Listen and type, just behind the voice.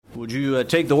Would you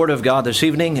take the Word of God this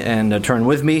evening and turn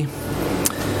with me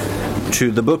to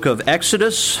the book of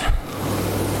Exodus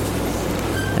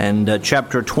and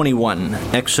chapter 21.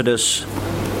 Exodus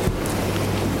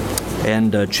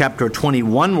and chapter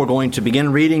 21. We're going to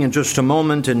begin reading in just a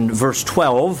moment in verse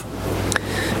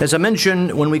 12. As I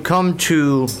mentioned, when we come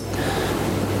to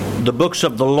the books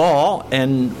of the law,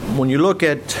 and when you look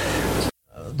at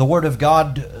the Word of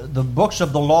God, the books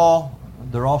of the law,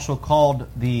 they're also called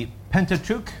the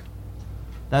Pentateuch.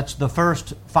 That's the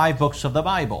first 5 books of the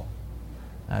Bible.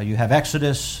 You have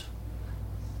Exodus,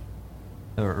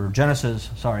 or Genesis,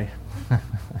 sorry.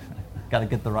 Got to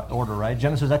get the right order right.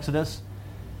 Genesis, Exodus,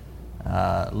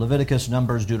 Leviticus,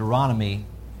 Numbers, Deuteronomy.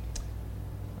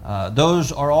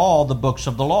 Those are all the books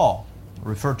of the law,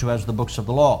 referred to as the books of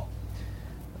the law.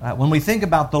 When we think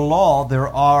about the law, there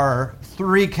are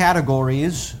 3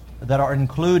 categories that are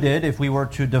included if we were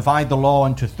to divide the law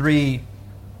into 3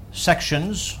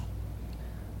 sections.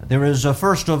 There is,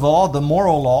 first of all, the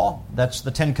moral law. That's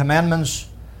the 10 Commandments.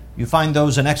 You find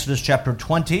those in Exodus chapter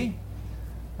 20.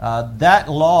 That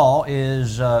law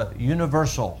is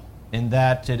universal in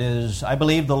that it is, I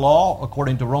believe, the law,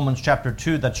 according to Romans chapter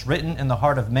 2, that's written in the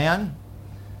heart of man,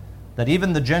 that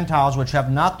even the Gentiles which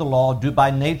have not the law do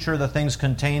by nature the things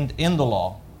contained in the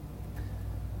law.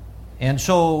 And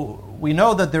so we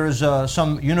know that there is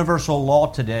some universal law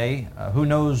today. Who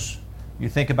knows? You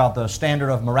think about the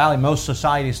standard of morality. Most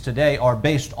societies today are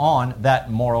based on that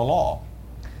moral law.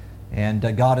 And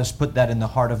God has put that in the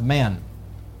heart of man.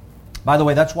 By the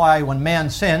way, that's why when man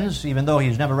sins, even though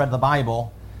he's never read the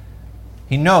Bible,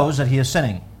 he knows that he is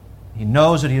sinning. He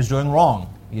knows that he is doing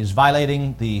wrong. He is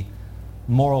violating the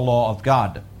moral law of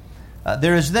God.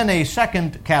 There is then a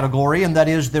second category, and that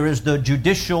is there is the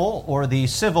judicial or the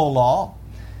civil law.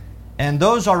 And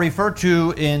those are referred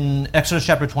to in Exodus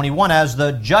chapter 21 as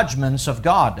the judgments of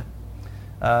God.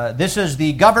 This is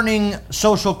the governing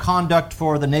social conduct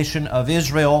for the nation of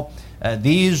Israel.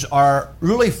 These are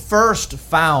really first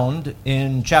found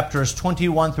in chapters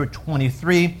 21 through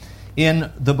 23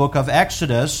 in the book of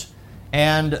Exodus.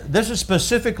 And this is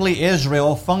specifically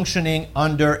Israel functioning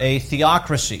under a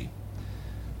theocracy.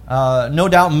 No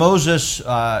doubt Moses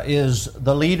is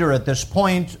the leader at this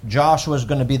point. Joshua is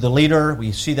going to be the leader.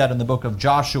 We see that in the book of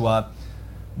Joshua.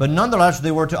 But nonetheless,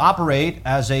 they were to operate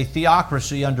as a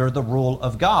theocracy under the rule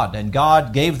of God. And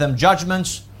God gave them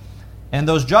judgments. And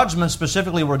those judgments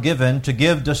specifically were given to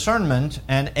give discernment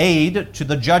and aid to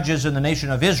the judges in the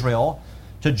nation of Israel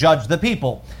to judge the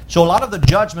people. So a lot of the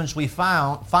judgments we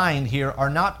find here are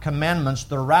not commandments.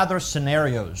 They're rather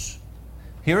scenarios.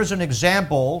 Here's an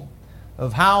example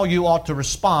of how you ought to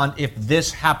respond if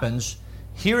this happens.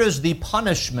 Here is the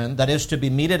punishment that is to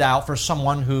be meted out for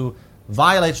someone who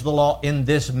violates the law in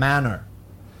this manner.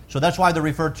 So that's why they're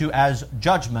referred to as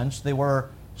judgments. They were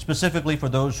specifically for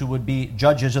those who would be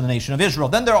judges in the nation of Israel.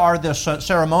 Then there's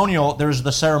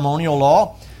the ceremonial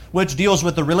law, which deals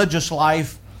with the religious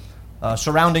life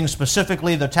surrounding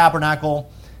specifically the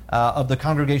tabernacle of the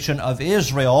congregation of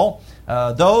Israel.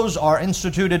 Those are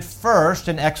instituted first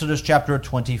in Exodus chapter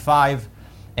 25,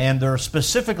 and they're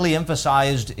specifically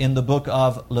emphasized in the book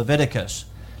of Leviticus.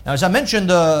 Now, as I mentioned,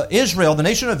 the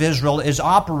nation of Israel is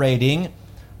operating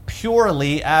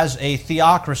purely as a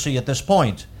theocracy at this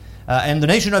point. And the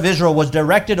nation of Israel was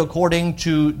directed according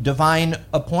to divine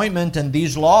appointment, and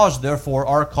these laws, therefore,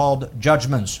 are called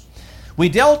judgments. We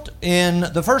dealt in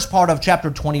the first part of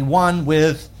chapter 21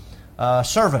 with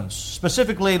servants,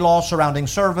 specifically laws surrounding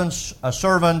servants. A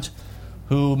servant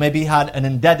who maybe had an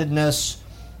indebtedness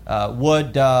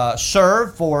would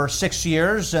serve for 6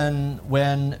 years, and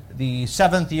when the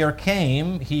 7th year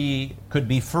came, he could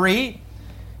be free.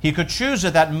 He could choose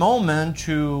at that moment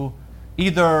to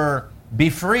either be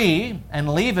free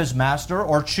and leave his master,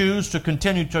 or choose to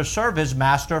continue to serve his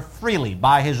master freely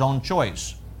by his own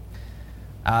choice.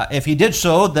 If he did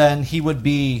so, then he would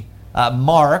be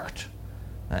marked,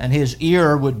 and his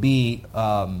ear would be,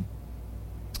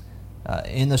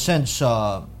 in the sense,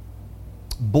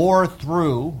 bore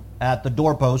through at the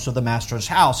doorposts of the master's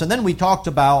house. And then we talked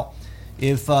about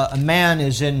if a man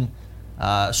is in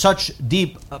such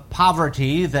deep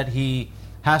poverty that he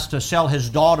has to sell his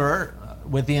daughter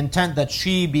with the intent that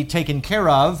she be taken care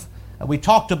of. We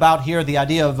talked about here the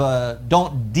idea of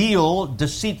don't deal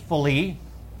deceitfully,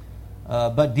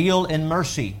 but deal in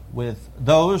mercy with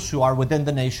those who are within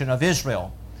the nation of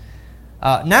Israel.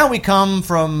 Now we come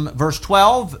from verse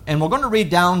 12, and we're going to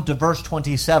read down to verse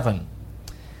 27.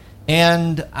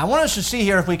 And I want us to see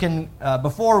here if we can,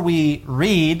 before we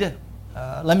read,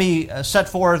 let me set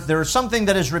forth, there is something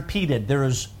that is repeated. There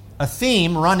is a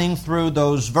theme running through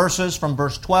those verses from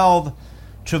verse 12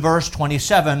 to verse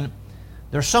 27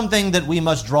 There's something that we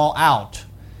must draw out.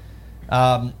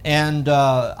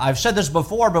 I've said this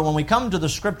before, but when we come to the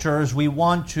Scriptures, we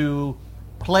want to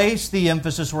place the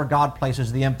emphasis where God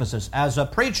places the emphasis. As a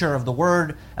preacher of the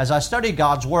Word, as I study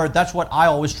God's Word, that's what I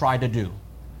always try to do.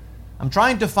 I'm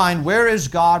trying to find where is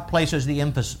God placing the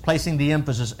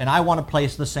emphasis, and I want to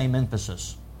place the same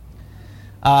emphasis.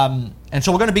 And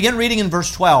so we're going to begin reading in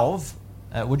verse 12.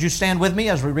 Would you stand with me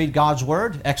as we read God's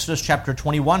Word? Exodus chapter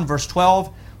 21, verse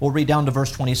 12. We'll read down to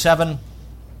verse 27.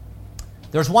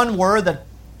 There's one word that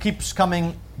keeps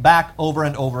coming back over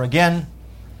and over again.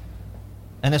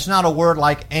 And it's not a word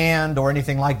like "and" or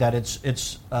anything like that.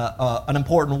 It's an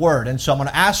important word. And so I'm going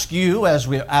to ask you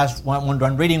when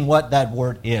I'm reading what that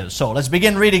word is. So let's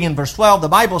begin reading in verse 12. The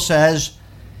Bible says,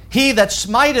 "He that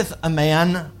smiteth a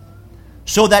man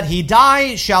so that he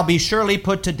die shall be surely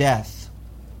put to death.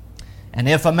 And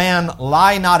if a man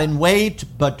lie not in wait,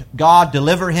 but God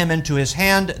deliver him into his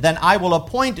hand, then I will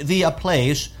appoint thee a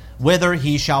place whither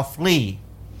he shall flee.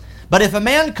 But if a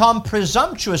man come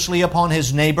presumptuously upon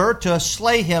his neighbor to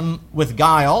slay him with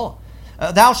guile,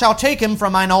 thou shalt take him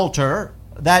from mine altar,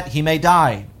 that he may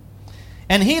die.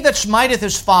 And he that smiteth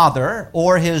his father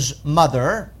or his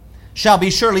mother shall be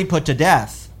surely put to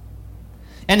death.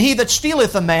 And he that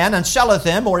stealeth a man and selleth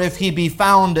him, or if he be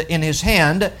found in his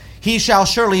hand, he shall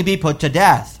surely be put to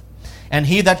death. And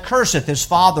he that curseth his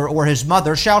father or his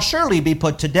mother shall surely be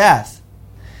put to death.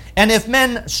 And if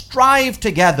men strive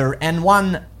together, and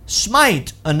one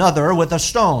smite another with a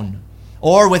stone,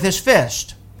 or with his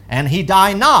fist, and he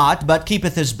die not, but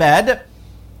keepeth his bed."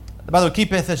 By the way,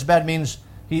 keepeth his bed means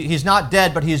he's not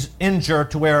dead, but he's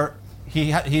injured to where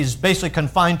he's basically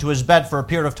confined to his bed for a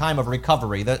period of time of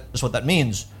recovery. That's what that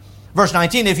means. Verse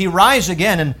 19, "If he rise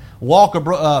again and walk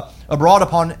abroad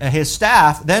upon his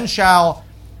staff, then shall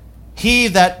he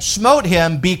that smote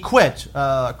him be quit."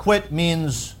 Quit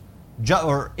means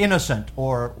or innocent,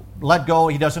 or let go.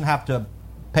 He doesn't have to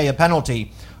pay a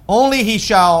penalty. Only he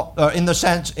shall, in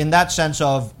that sense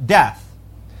of death.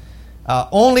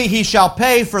 Only he shall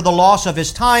pay for the loss of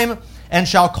his time, and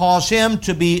shall cause him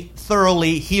to be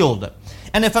thoroughly healed.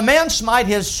 And if a man smite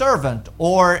his servant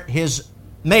or his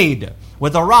maid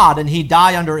with a rod, and he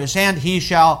die under his hand, he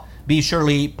shall be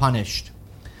surely punished.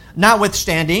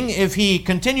 Notwithstanding, if he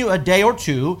continue a day or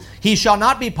two, he shall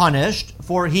not be punished,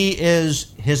 for he is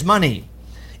his money.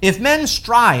 If men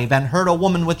strive and hurt a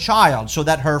woman with child, so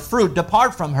that her fruit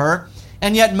depart from her,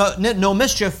 and yet no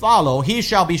mischief follow, he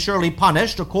shall be surely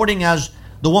punished, according as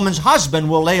the woman's husband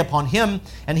will lay upon him,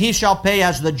 and he shall pay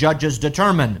as the judges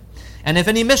determine. And if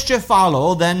any mischief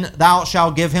follow, then thou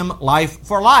shalt give him life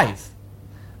for life,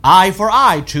 eye for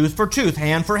eye, tooth for tooth,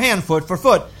 hand for hand, foot for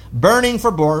foot, burning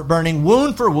for burning,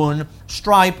 wound for wound,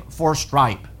 stripe for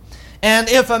stripe. And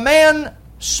if a man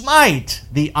smite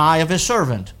the eye of his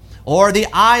servant, or the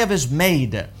eye of his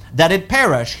maid, that it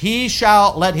perish, he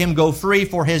shall let him go free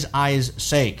for his eye's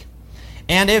sake.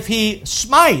 And if he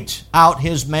smite out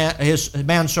his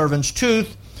manservant's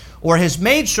tooth, or his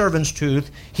maidservant's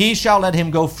tooth, he shall let him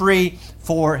go free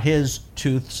for his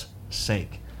tooth's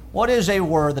sake. What is a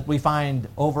word that we find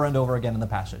over and over again in the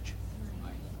passage?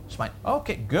 Smite.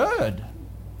 Okay, good.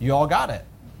 You all got it.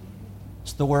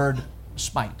 It's the word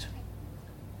smite.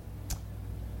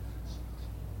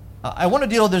 I want to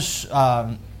deal this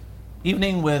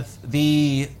evening with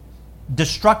the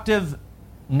destructive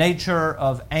nature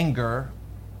of anger,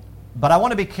 but I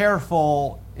want to be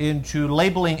careful into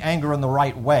labeling anger in the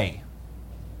right way.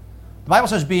 The Bible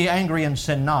says, "Be angry and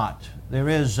sin not." There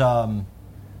is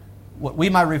what we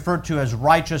might refer to as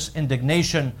righteous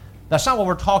indignation. That's not what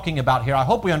we're talking about here. I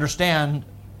hope we understand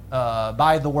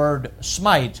by the word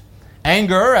smite.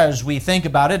 Anger, as we think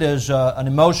about it, is an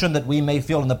emotion that we may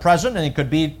feel in the present, and it could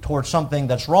be towards something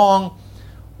that's wrong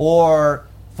or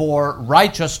for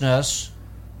righteousness.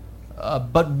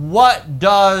 But what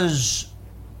does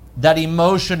that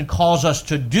emotion cause us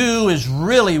to do is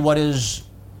really what is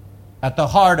at the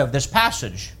heart of this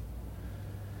passage.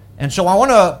 And so I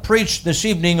want to preach this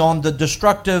evening on the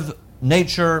destructive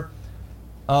nature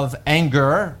of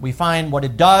anger. We find what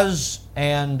it does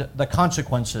and the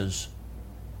consequences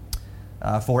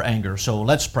for anger. So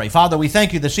let's pray. Father, we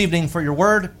thank you this evening for your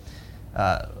word.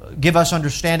 Give us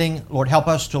understanding. Lord, help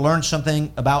us to learn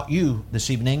something about you this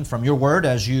evening from your word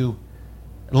as you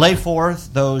lay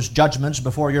forth those judgments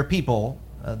before your people,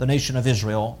 the nation of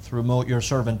Israel, through your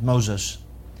servant Moses.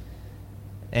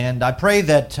 And I pray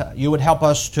that you would help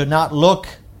us to not look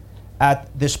at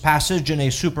this passage in a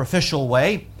superficial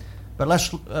way, but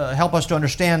help us to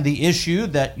understand the issue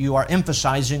that you are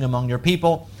emphasizing among your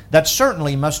people that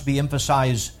certainly must be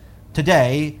emphasized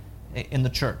today in the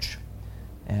church.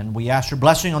 And we ask your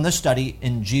blessing on this study.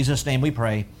 In Jesus' name we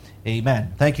pray.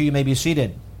 Amen. Thank you. You may be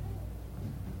seated.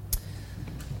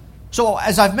 So,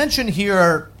 as I've mentioned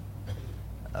here,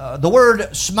 the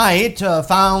word smite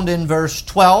found in verse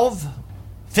 12,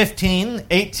 15,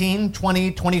 18,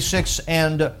 20, 26,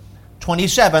 and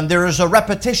 27. There is a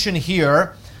repetition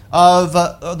here of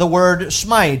the word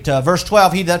smite. Verse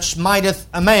 12, he that smiteth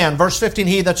a man. Verse 15,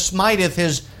 he that smiteth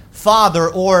his father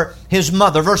or his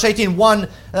mother. Verse 18, one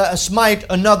smite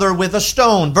another with a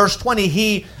stone. Verse 20,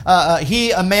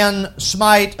 shall a man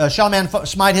smite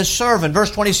his servant.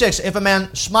 Verse 26, if a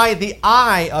man smite the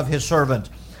eye of his servant.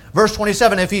 Verse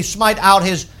 27, if he smite out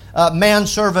his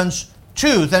manservant's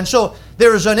tooth. And so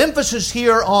there is an emphasis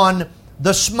here on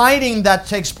the smiting that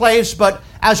takes place, but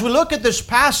as we look at this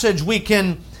passage, we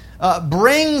can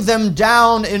bring them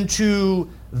down into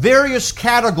various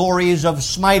categories of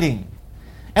smiting.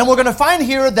 And we're going to find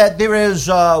here that there is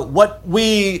what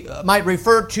we might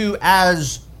refer to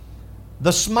as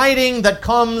the smiting that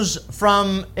comes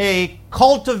from a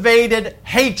cultivated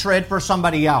hatred for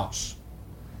somebody else.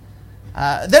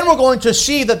 Then we're going to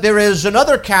see that there is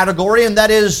another category, and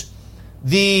that is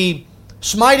the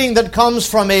smiting that comes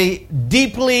from a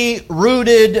deeply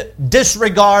rooted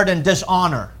disregard and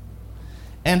dishonor.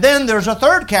 And then there's a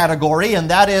third category, and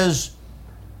that is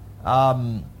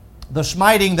the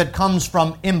smiting that comes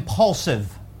from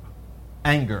impulsive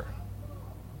anger.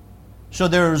 So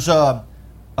there's a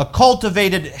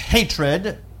cultivated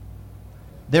hatred,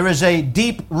 there is a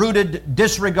deep-rooted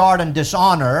disregard and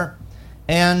dishonor,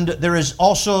 and there is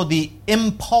also the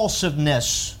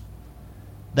impulsiveness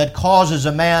that causes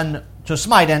a man to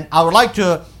smite. And I would like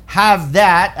to have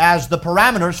that as the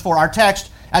parameters for our text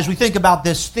as we think about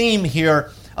this theme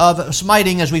here of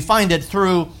smiting as we find it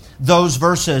through those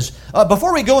verses.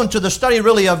 Before we go into the study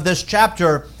really of this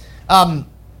chapter,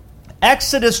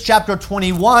 Exodus chapter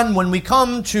 21, when we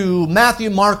come to Matthew,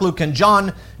 Mark, Luke, and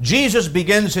John, Jesus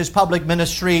begins his public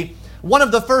ministry. One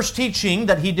of the first teaching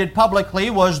that he did publicly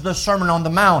was the Sermon on the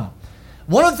Mount.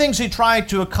 One of the things he tried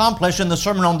to accomplish in the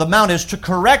Sermon on the Mount is to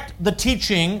correct the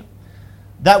teaching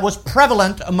that was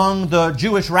prevalent among the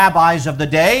Jewish rabbis of the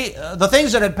day, the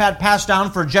things that had passed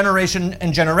down for generation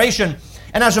and generation.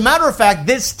 And as a matter of fact,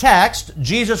 this text,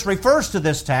 Jesus refers to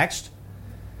this text,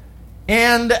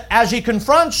 and as he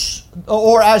confronts,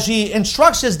 or as he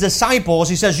instructs his disciples,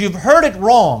 he says, you've heard it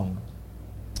wrong.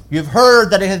 You've heard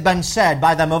that it had been said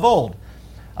by them of old.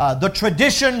 The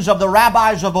traditions of the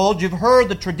rabbis of old, you've heard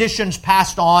the traditions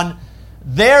passed on,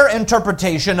 their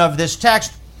interpretation of this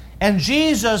text, and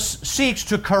Jesus seeks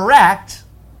to correct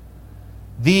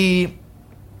the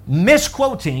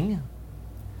misquoting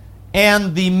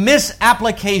and the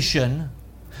misapplication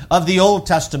of the Old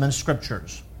Testament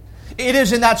Scriptures. It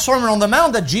is in that Sermon on the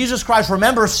Mount that Jesus Christ,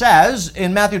 remember, says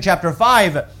in Matthew chapter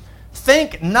 5,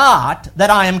 think not that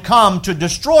I am come to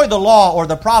destroy the law or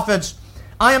the prophets.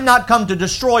 I am not come to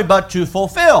destroy, but to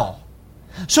fulfill.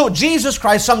 So Jesus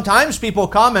Christ, sometimes people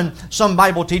come and some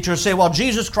Bible teachers say, well,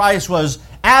 Jesus Christ was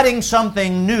adding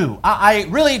something new. I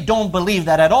really don't believe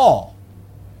that at all.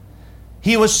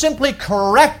 He was simply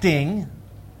correcting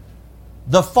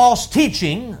the false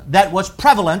teaching that was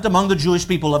prevalent among the Jewish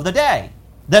people of the day,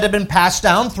 that had been passed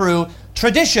down through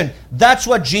tradition. That's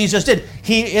what Jesus did.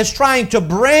 He is trying to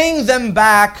bring them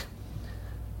back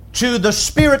to the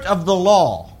spirit of the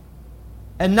law,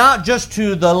 and not just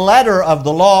to the letter of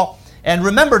the law. And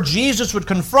remember, Jesus would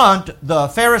confront the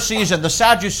Pharisees and the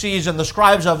Sadducees and the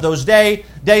scribes of those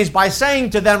days by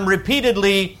saying to them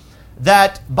repeatedly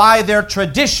that by their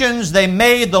traditions they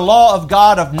made the law of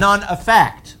God of none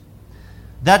effect.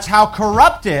 That's how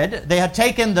corrupted they had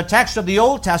taken the text of the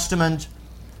Old Testament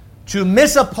to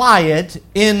misapply it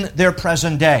in their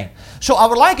present day. So I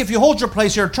would like, if you hold your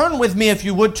place here, turn with me, if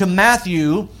you would, to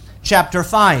Matthew chapter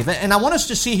 5. And I want us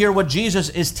to see here what Jesus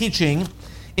is teaching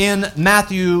in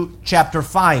Matthew chapter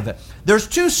 5. There's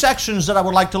two sections that I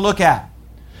would like to look at.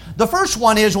 The first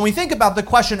one is when we think about the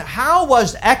question, how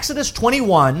was Exodus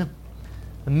 21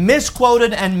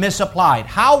 misquoted and misapplied?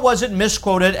 How was it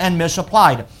misquoted and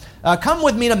misapplied? Come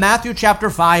with me to Matthew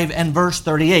chapter 5 and verse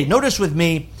 38. Notice with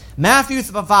me, Matthew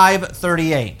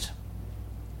 5:38.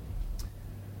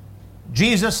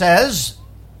 Jesus says,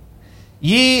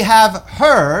 ye have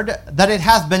heard that it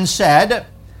hath been said,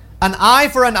 an eye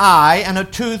for an eye and a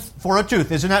tooth for a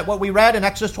tooth. Isn't that what we read in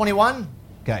Exodus 21?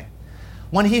 Okay.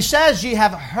 When he says, ye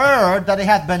have heard that it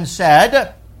hath been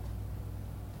said,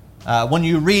 when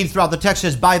you read throughout the text,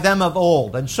 it says, by them of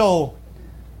old. And so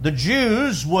the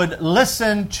Jews would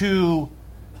listen to,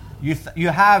 you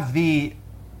have the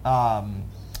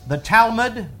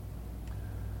Talmud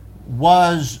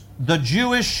was the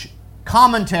Jewish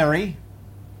commentary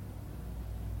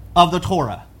of the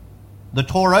Torah. The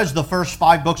Torah is the first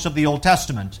 5 books of the Old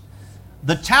Testament.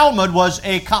 The Talmud was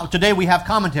today we have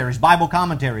commentaries, Bible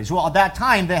commentaries. Well, at that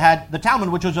time they had the Talmud,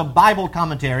 which was a Bible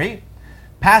commentary,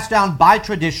 passed down by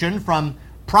tradition from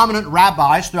prominent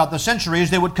rabbis throughout the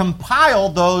centuries. They would compile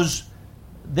those.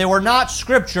 They were not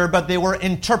scripture, but they were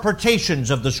interpretations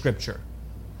of the scripture.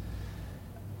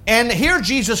 And here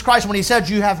Jesus Christ, when he said,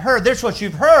 you have heard, this is what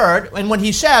you've heard, and when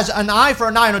he says, an eye for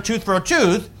an eye and a tooth for a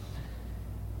tooth,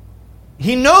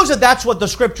 he knows that that's what the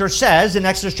scripture says in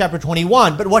Exodus chapter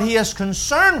 21, but what he is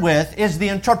concerned with is the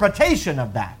interpretation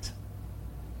of that.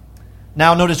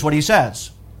 Now notice what he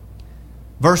says.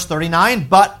 Verse 39,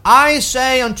 but I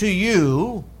say unto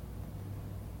you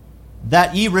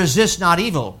that ye resist not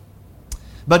evil,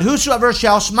 but whosoever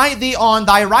shall smite thee on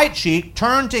thy right cheek,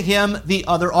 turn to him the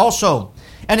other also.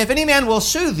 And if any man will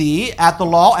sue thee at the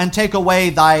law and take away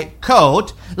thy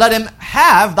coat, let him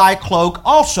have thy cloak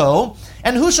also.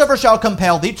 And whosoever shall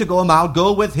compel thee to go a mile,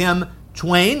 go with him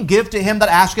twain. Give to him that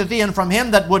asketh thee, and from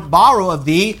him that would borrow of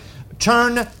thee,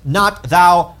 turn not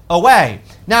thou away.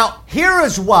 Now, here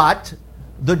is what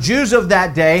the Jews of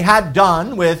that day had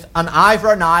done with an eye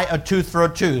for an eye, a tooth for a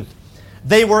tooth.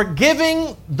 They were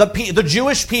giving the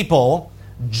Jewish people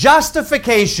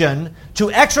justification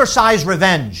to exercise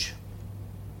revenge.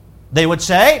 They would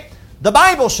say, the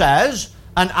Bible says,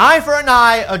 an eye for an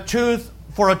eye, a tooth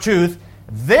for a tooth.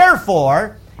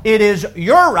 Therefore, it is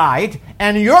your right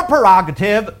and your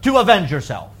prerogative to avenge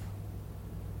yourself.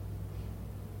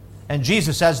 And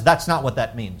Jesus says that's not what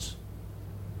that means.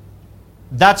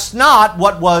 That's not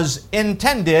what was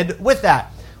intended with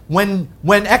that. When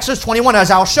Exodus 21,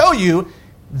 as I'll show you,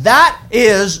 that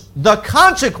is the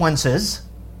consequences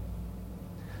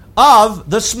of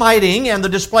the smiting and the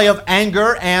display of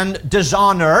anger and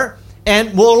dishonor.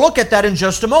 And we'll look at that in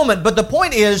just a moment. But the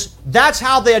point is, that's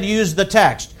how they had used the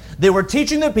text. They were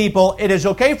teaching the people, it is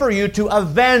okay for you to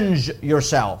avenge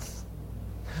yourself,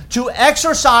 to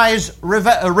exercise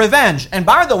revenge. And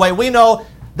by the way, we know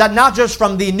that not just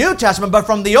from the New Testament, but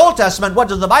from the Old Testament, what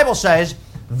does the Bible say?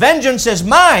 Vengeance is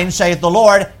mine, saith the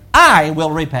Lord, I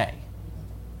will repay.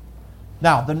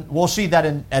 Now, we'll see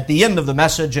that at the end of the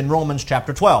message in Romans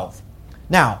chapter 12.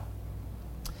 Now,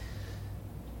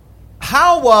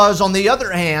 how was, on the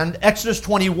other hand, Exodus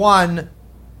 21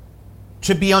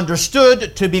 to be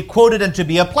understood, to be quoted, and to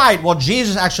be applied? Well,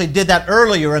 Jesus actually did that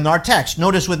earlier in our text.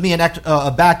 Notice with me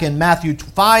back in Matthew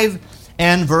 5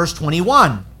 and verse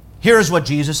 21. Here's what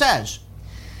Jesus says.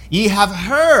 Ye have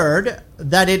heard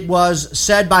that it was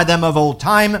said by them of old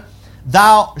time,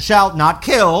 thou shalt not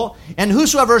kill, and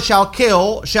whosoever shall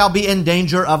kill shall be in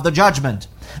danger of the judgment.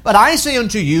 But I say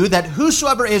unto you that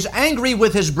whosoever is angry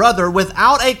with his brother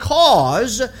without a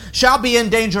cause shall be in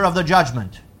danger of the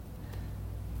judgment.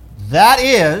 That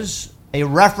is a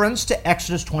reference to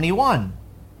Exodus 21.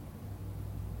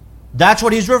 That's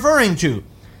what he's referring to.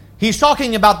 He's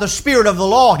talking about the spirit of the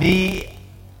law. The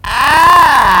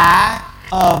act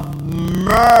of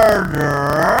murder,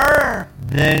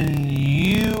 then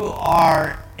you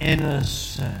are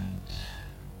innocent.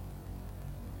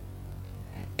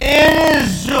 It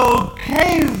is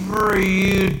okay for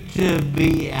you to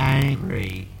be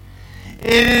angry.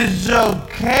 It is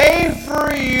okay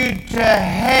for you to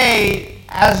hate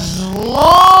as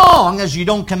long as you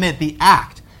don't commit the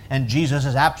act. And Jesus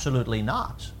is absolutely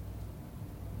not.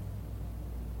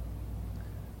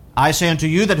 I say unto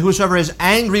you that whosoever is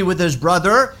angry with his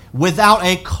brother without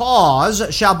a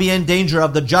cause shall be in danger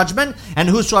of the judgment. And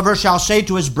whosoever shall say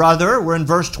to his brother, we're in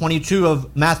verse 22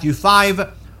 of Matthew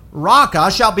 5, Raca,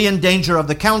 shall be in danger of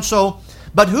the council.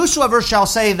 But whosoever shall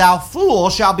say, thou fool,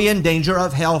 shall be in danger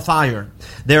of hell fire.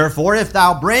 Therefore, if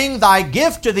thou bring thy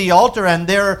gift to the altar, and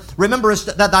there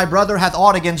rememberest that thy brother hath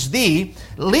aught against thee,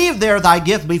 leave there thy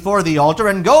gift before the altar,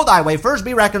 and go thy way. First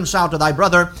be reconciled to thy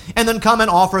brother, and then come and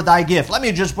offer thy gift. Let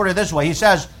me just put it this way. He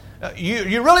says,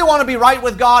 you really want to be right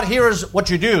with God? Here's what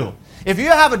you do. If you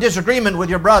have a disagreement with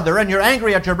your brother, and you're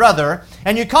angry at your brother,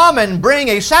 and you come and bring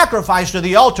a sacrifice to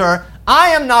the altar,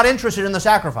 I am not interested in the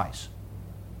sacrifice.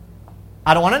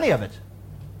 I don't want any of it.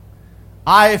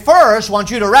 I first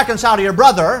want you to reconcile to your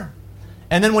brother,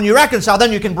 and then when you reconcile,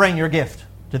 then you can bring your gift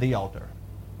to the altar.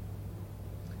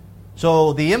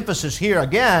 So the emphasis here,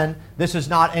 again, this is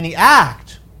not any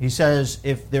act. He says,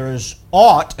 if there is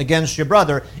aught against your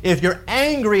brother, if you're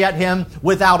angry at him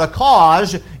without a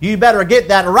cause, you better get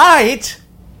that right,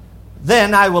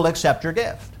 then I will accept your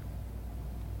gift.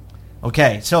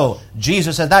 Okay, so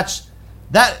Jesus said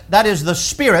that is the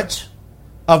spirit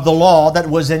of the law that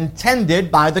was intended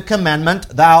by the commandment,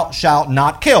 thou shalt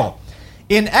not kill.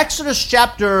 In Exodus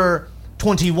chapter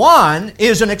 21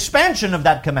 is an expansion of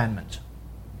that commandment.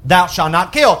 thou shalt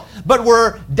not kill. But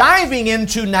we're diving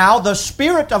into now the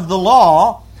spirit of the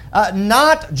law,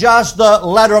 not just the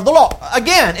letter of the law.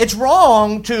 Again, it's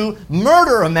wrong to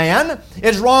murder a man.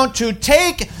 It's wrong to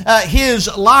take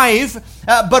his life.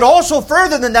 But also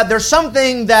further than that, there's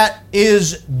something that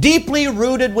is deeply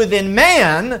rooted within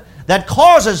man that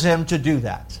causes him to do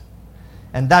that.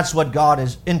 And that's what God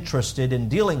is interested in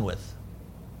dealing with.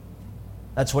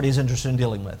 That's what He's interested in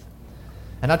dealing with.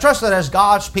 And I trust that as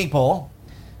God's people,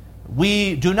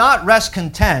 we do not rest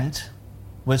content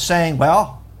with saying,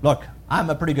 well, look, I'm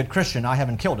a pretty good Christian. I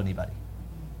haven't killed anybody.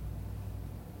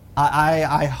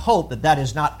 I hope that that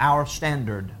is not our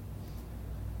standard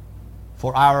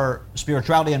for our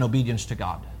spirituality and obedience to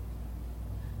God.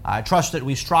 I trust that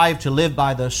we strive to live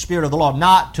by the Spirit of the law,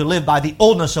 not to live by the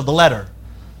oldness of the letter,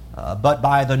 but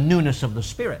by the newness of the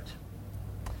Spirit.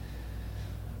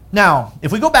 Now,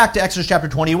 if we go back to Exodus chapter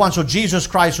 21, so Jesus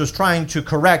Christ was trying to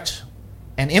correct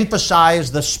and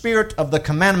emphasize the spirit of the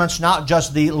commandments, not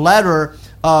just the letter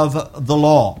of the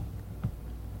law.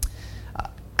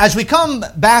 As we come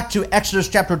back to Exodus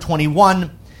chapter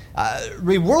 21,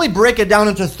 we really break it down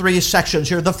into three sections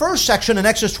here. The first section in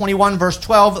Exodus 21, verse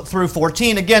 12 through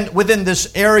 14, again, within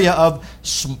this area of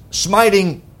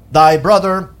smiting thy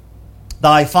brother,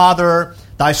 thy father,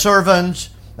 thy servant,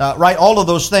 right, all of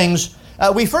those things.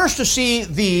 We first to see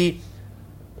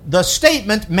the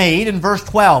statement made in verse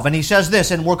 12, and he says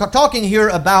this, and we're talking here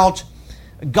about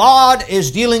God is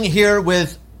dealing here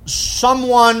with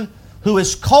someone who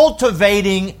is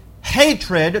cultivating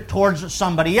hatred towards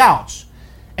somebody else.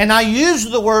 And I use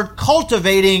the word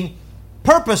cultivating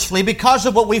purposefully because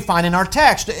of what we find in our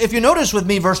text. If you notice with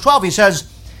me, verse 12, he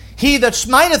says, he that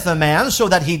smiteth a man so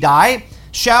that he die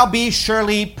shall be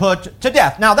surely put to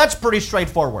death. Now that's pretty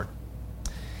straightforward.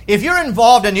 If you're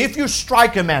involved and if you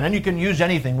strike a man, and you can use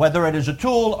anything, whether it is a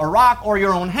tool, a rock, or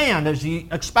your own hand, as he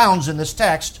expounds in this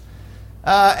text,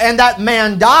 and that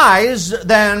man dies,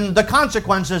 then the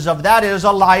consequences of that is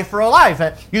a life for a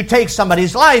life. You take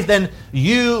somebody's life, then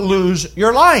you lose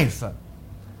your life.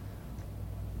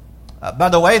 By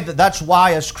the way, that's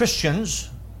why as Christians,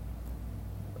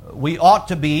 we ought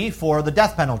to be for the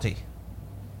death penalty.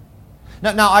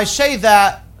 Now I say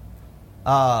that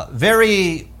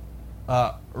very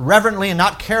reverently and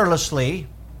not carelessly,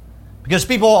 because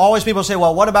people say,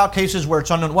 well, what about cases where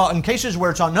it's unknown? Well, in cases where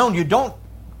it's unknown, you don't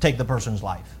take the person's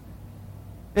life.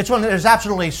 It's when it is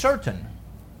absolutely certain.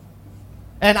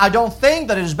 And I don't think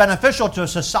that it is beneficial to a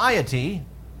society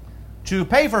to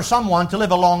pay for someone to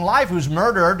live a long life who's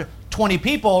murdered 20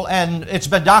 people, and it's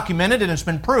been documented and it's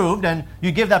been proved, and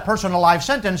you give that person a life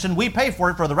sentence, and we pay for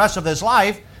it for the rest of his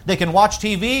life. They can watch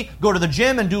TV, go to the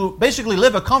gym, and basically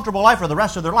live a comfortable life for the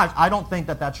rest of their life. I don't think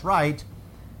that that's right,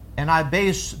 and I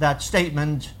base that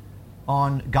statement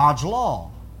on God's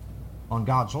law. On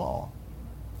God's law.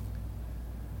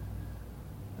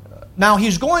 Now,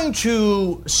 he's going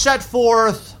to set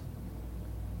forth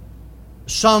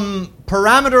some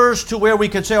parameters to where we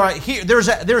could say, all right, here,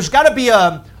 there's got to be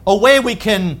a way we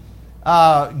can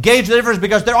gauge the difference,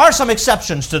 because there are some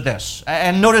exceptions to this.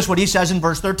 And notice what he says in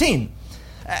verse 13.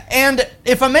 And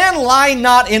if a man lie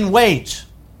not in wait,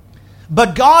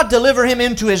 but God deliver him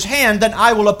into his hand, then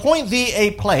I will appoint thee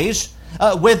a place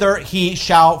whither he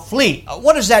shall flee.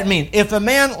 What does that mean? If a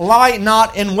man lie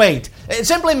not in wait, it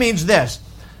simply means this.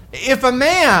 If a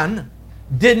man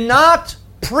did not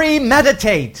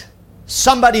premeditate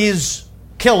somebody's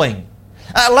killing,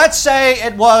 let's say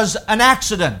it was an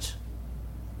accident.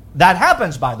 That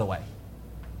happens, by the way.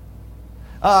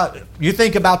 You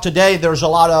think about today, there's a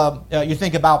lot of, you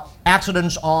think about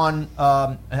accidents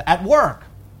at work.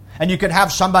 And you could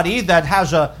have somebody that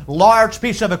has a large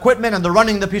piece of equipment, and they're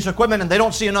running the piece of equipment, and they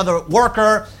don't see another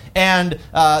worker, and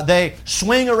they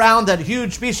swing around that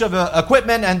huge piece of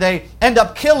equipment, and they end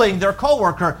up killing their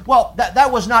coworker. Well,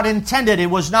 that was not intended. It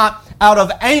was not out of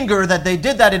anger that they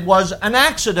did that. It was an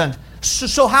accident.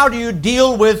 So how do you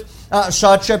deal with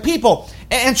such people?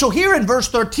 And so here in verse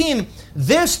 13,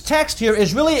 this text here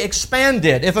is really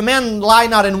expanded. If a man lie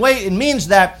not in wait, it means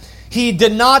that he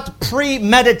did not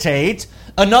premeditate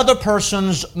another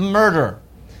person's murder.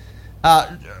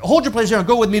 Hold your place here and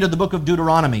go with me to the book of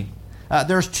Deuteronomy.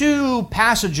 There's two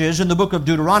passages in the book of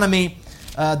Deuteronomy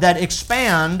that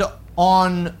expand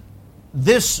on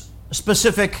this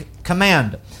specific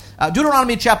command.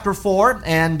 Deuteronomy chapter 4,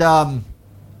 and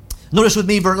notice with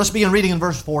me, let's begin reading in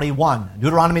verse 41.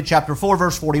 Deuteronomy chapter 4,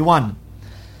 verse 41.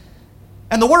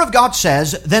 And the Word of God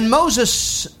says, Then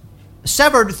Moses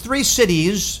severed 3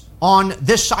 cities on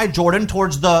this side Jordan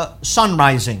towards the sun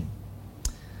rising,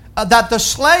 that the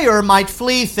slayer might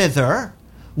flee thither,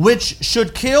 which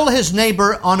should kill his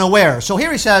neighbor unaware. So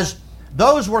here he says,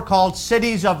 those were called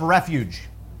cities of refuge.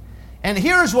 And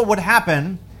here's what would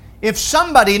happen if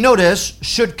somebody, notice,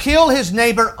 should kill his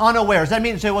neighbor unawares. That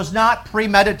means it was not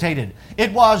premeditated.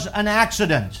 It was an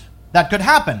accident that could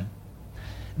happen.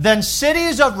 Then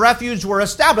cities of refuge were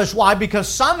established. Why? Because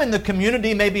some in the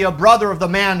community, maybe a brother of the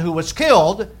man who was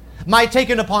killed, might take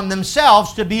it upon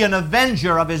themselves to be an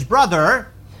avenger of his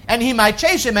brother, and he might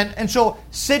chase him. And so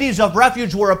cities of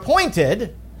refuge were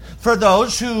appointed for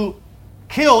those who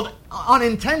killed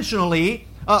unintentionally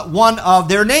one of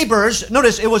their neighbors.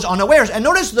 Notice it was unawares. And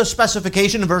notice the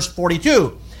specification in verse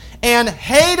 42. And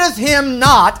hateth him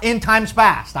not in times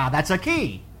past. Now that's a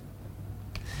key.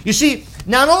 You see,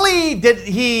 not only did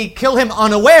he kill him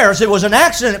unawares, it was an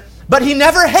accident, but he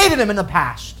never hated him in the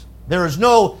past. There is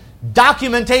no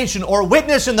documentation or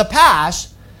witness in the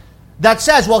past that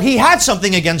says, well, he had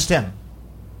something against him.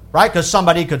 Right? Because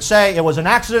somebody could say it was an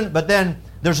accident, but then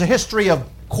there's a history of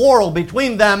quarrel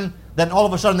between them. Then all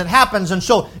of a sudden it happens. And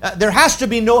so there has to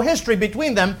be no history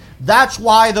between them. That's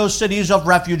why those cities of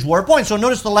refuge were appointed. So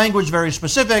notice the language very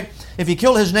specific. If he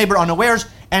killed his neighbor unawares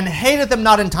and hated them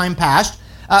not in time past,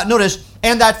 notice,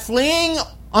 and that fleeing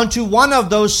unto one of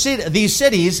these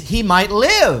cities he might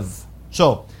live.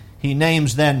 So he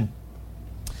names then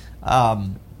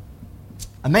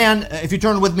a man. If you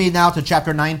turn with me now to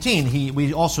chapter 19,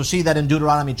 we also see that in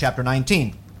Deuteronomy chapter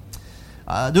 19.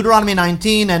 Deuteronomy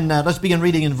 19, and let's begin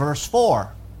reading in verse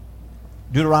 4.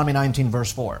 Deuteronomy 19,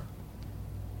 verse 4.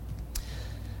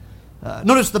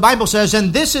 Notice the Bible says,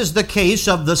 and this is the case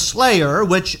of the slayer,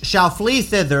 which shall flee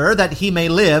thither, that he may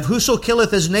live. Whoso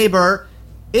killeth his neighbor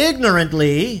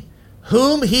ignorantly,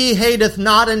 whom he hateth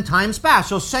not in times past.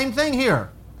 So same thing here.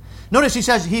 Notice he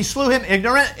says he slew him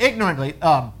ignorantly.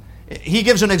 He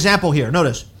gives an example here.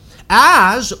 Notice.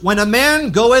 As when a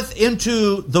man goeth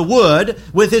into the wood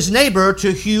with his neighbor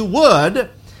to hew wood,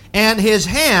 and his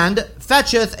hand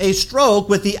fetcheth a stroke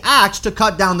with the axe to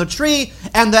cut down the tree,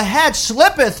 and the head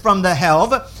slippeth from the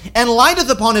helve, and lighteth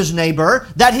upon his neighbor,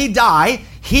 that he die,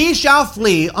 he shall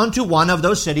flee unto one of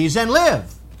those cities and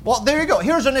live. Well, there you go.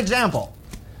 Here's an example.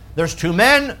 There's two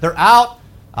men. They're out.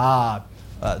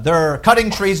 They're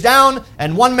cutting trees down,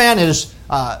 and one man is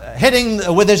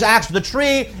hitting with his axe the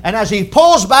tree, and as he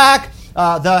pulls back,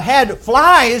 the head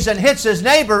flies and hits his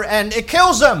neighbor, and it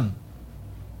kills him.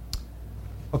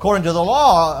 According to the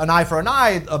law, an eye for an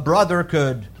eye, a brother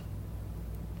could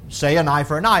say an eye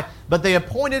for an eye, but they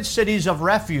appointed cities of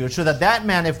refuge so that that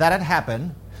man, if that had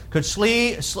happened, could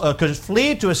flee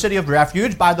to a city of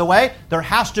refuge. By the way, there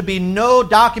has to be no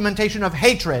documentation of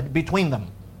hatred between them.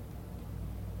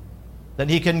 That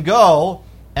he can go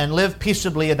and live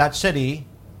peaceably in that city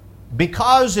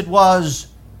because it was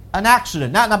an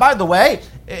accident. Now, by the way,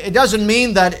 it doesn't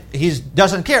mean that he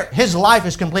doesn't care. His life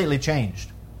is completely changed.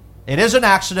 It is an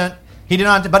accident. He did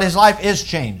not, but his life is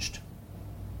changed.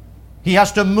 He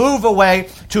has to move away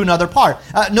to another part.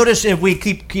 Notice if we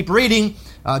keep reading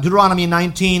Deuteronomy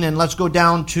 19, and let's go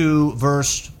down to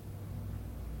verse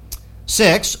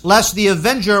 6. Lest the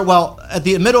avenger, at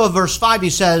the middle of verse 5, he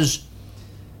says,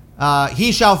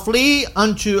 he shall flee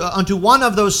unto one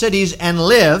of those cities and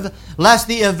live, lest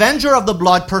the avenger of the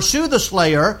blood pursue the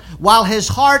slayer while his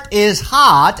heart is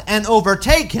hot and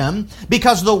overtake him,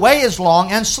 because the way is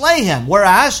long, and slay him,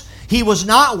 whereas he was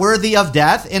not worthy of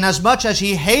death, inasmuch as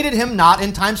he hated him not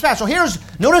in times past. So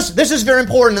notice this is very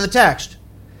important in the text.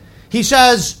 He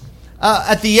says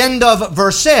at the end of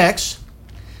verse 6,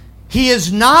 he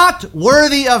is not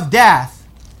worthy of death.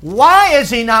 Why is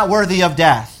he not worthy of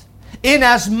death?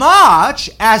 Inasmuch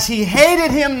as he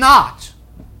hated him not.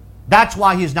 That's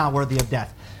why he's not worthy of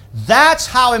death. That's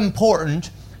how important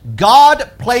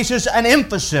God places an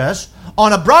emphasis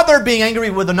on a brother being angry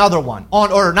with another one.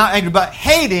 Or not angry, but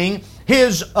hating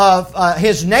his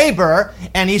neighbor.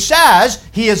 And he says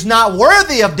he is not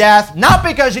worthy of death, not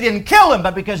because he didn't kill him,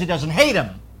 but because he doesn't hate him.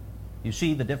 You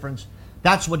see the difference?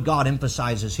 That's what God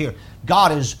emphasizes here.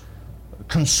 God is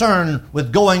concerned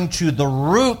with going to the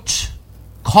root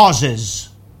causes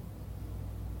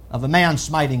of a man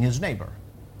smiting his neighbor.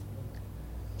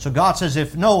 So God says,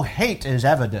 if no hate is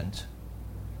evident,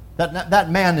 that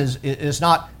man is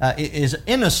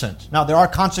innocent. Now there are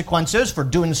consequences for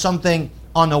doing something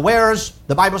unawares.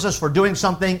 The Bible says for doing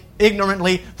something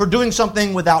ignorantly, for doing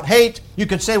something without hate. You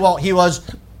could say, well, he was,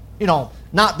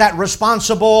 not that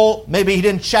responsible. Maybe he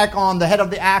didn't check on the head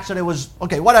of the axe and it was,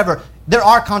 okay, whatever. There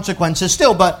are consequences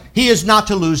still, but he is not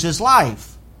to lose his life.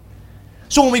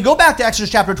 So when we go back to Exodus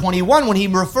chapter 21, when he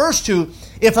refers to,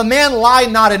 if a man lie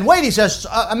not in wait, he says,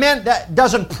 a man that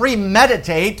doesn't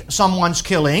premeditate someone's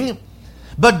killing,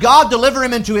 but God deliver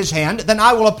him into his hand, then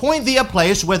I will appoint thee a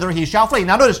place whither he shall flee.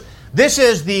 Now notice, this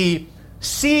is the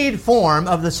seed form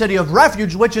of the city of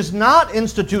refuge, which is not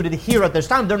instituted here at this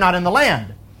time. They're not in the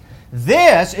land.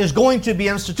 This is going to be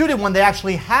instituted when they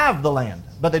actually have the land,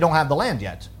 but they don't have the land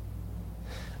yet.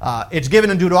 It's given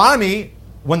in Deuteronomy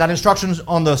when that instruction's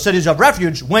on the cities of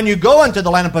refuge. When you go into the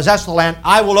land and possess the land,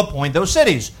 I will appoint those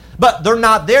cities. But they're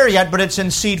not there yet, but it's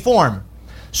in seed form.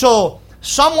 So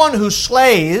someone who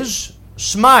slays,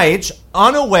 smites,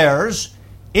 unawares,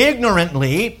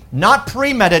 ignorantly, not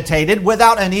premeditated,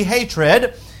 without any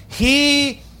hatred,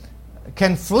 he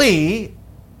can flee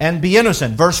and be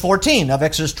innocent. Verse 14 of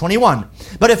Exodus 21.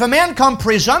 But if a man come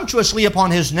presumptuously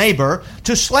upon his neighbor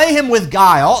to slay him with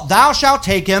guile, thou shalt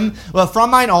take him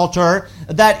from mine altar,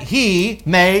 that he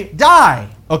may die.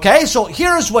 Okay, so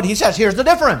here's what he says. Here's the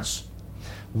difference.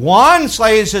 One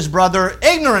slays his brother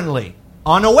ignorantly,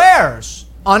 unawares,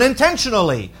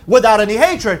 unintentionally, without any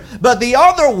hatred. But the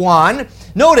other one,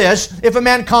 notice, if a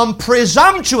man come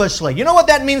presumptuously. You know what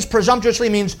that means? Presumptuously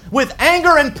means with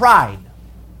anger and pride.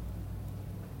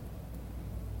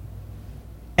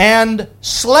 And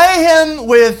slay him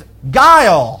with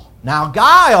guile. Now,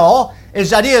 guile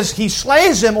is that is, he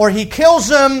slays him or he kills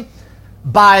him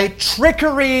by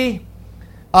trickery,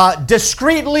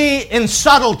 discreetly, in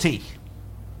subtlety.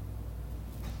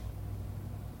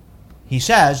 He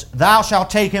says, thou shalt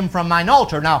take him from mine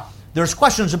altar. Now, there's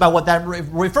questions about what that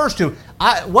refers to.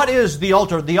 What is the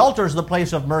altar? The altar is the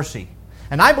place of mercy.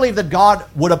 And I believe that God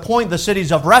would appoint the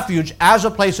cities of refuge as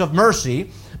a place of mercy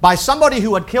by somebody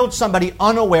who had killed somebody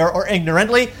unaware or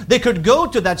ignorantly. They could go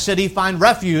to that city, find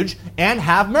refuge, and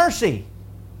have mercy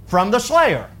from the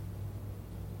slayer.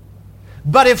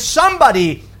 But if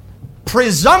somebody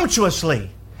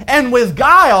presumptuously and with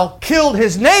guile killed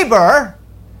his neighbor,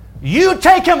 you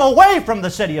take him away from the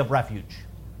city of refuge.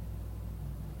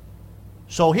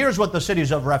 So here's what the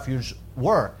cities of refuge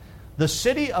were. The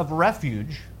city of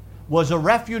refuge was a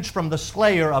refuge from the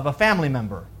slayer of a family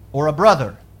member or a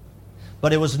brother.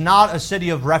 But it was not a city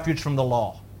of refuge from the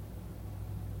law.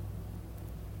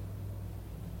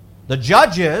 The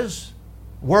judges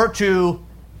were to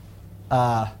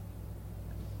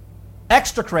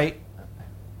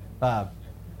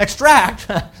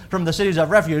extract from the cities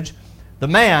of refuge the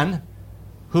man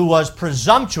who was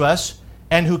presumptuous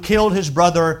and who killed his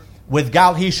brother with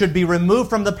guile. He should be removed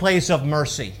from the place of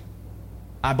mercy.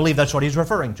 I believe that's what he's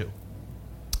referring to.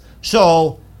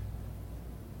 So,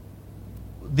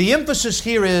 the emphasis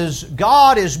here is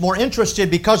God is more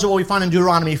interested because of what we find in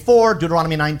Deuteronomy 4,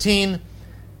 Deuteronomy 19.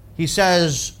 He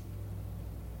says,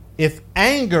 if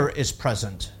anger is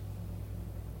present,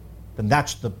 then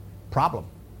that's the problem.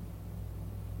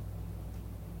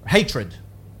 Hatred.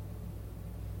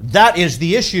 That is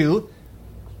the issue.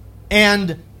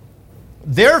 And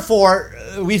therefore,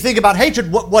 we think about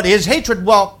hatred. What is hatred?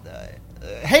 Well,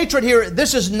 hatred here,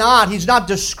 he's not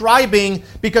describing,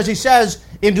 because he says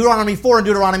in Deuteronomy 4 and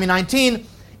Deuteronomy 19,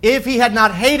 if he had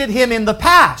not hated him in the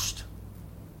past.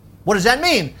 What does that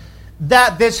mean?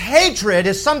 That this hatred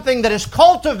is something that is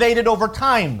cultivated over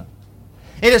time.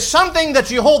 It is something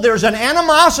that you hold. There's an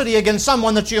animosity against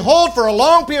someone that you hold for a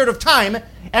long period of time,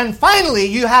 and finally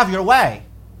you have your way.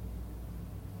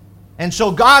 And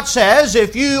so God says,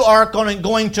 if you are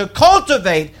going to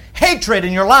cultivate hatred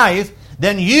in your life,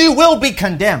 then you will be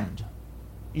condemned.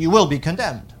 You will be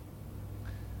condemned.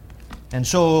 And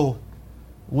so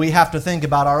we have to think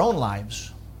about our own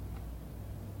lives.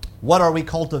 What are we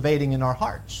cultivating in our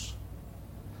hearts?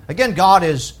 Again, God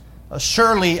is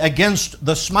surely against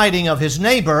the smiting of his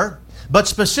neighbor, but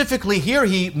specifically here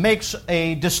he makes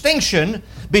a distinction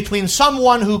between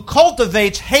someone who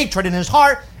cultivates hatred in his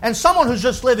heart and someone who's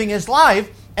just living his life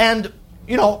and,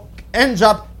 ends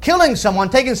up killing someone,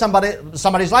 taking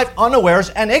somebody's life unawares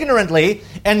and ignorantly,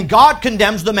 and God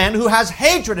condemns the man who has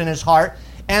hatred in his heart.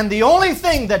 And the only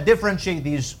thing that differentiates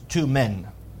these two men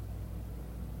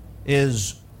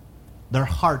is their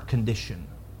heart condition.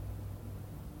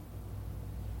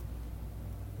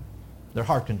 Their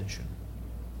heart condition.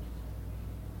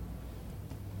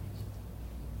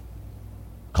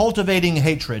 Cultivating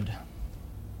hatred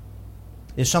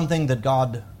is something that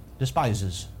God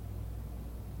despises.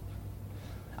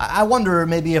 I wonder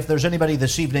maybe if there's anybody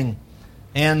this evening,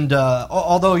 and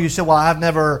although you say, well, I've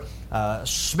never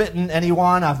smitten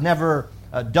anyone, I've never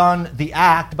done the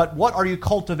act, but what are you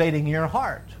cultivating in your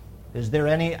heart? Is there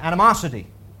any animosity?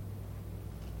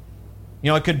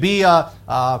 It could be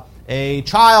a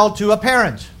child to a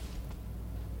parent,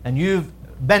 and you've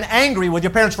been angry with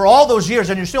your parents for all those years,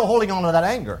 and you're still holding on to that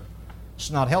anger. It's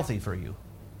not healthy for you.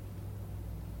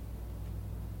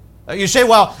 You say,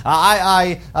 well,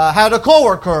 I had a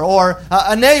coworker or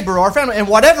a neighbor or a family, and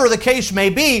whatever the case may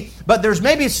be, but there's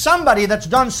maybe somebody that's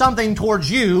done something towards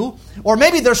you, or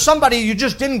maybe there's somebody you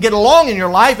just didn't get along in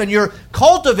your life, and you're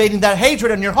cultivating that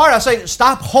hatred in your heart. I say,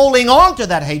 stop holding on to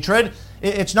that hatred.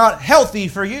 It's not healthy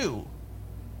for you.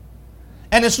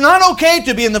 And it's not okay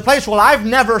to be in the place, well, I've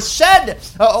never said,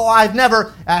 or I've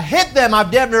never hit them,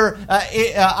 I've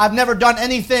never done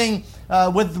anything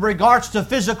with regards to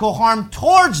physical harm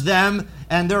towards them,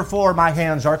 and therefore my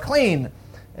hands are clean.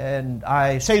 And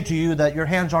I say to you that your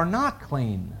hands are not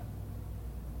clean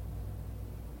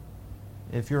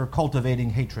if you're cultivating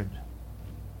hatred.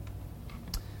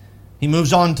 He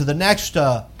moves on to the next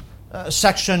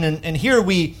section, and here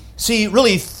we see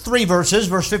really three verses,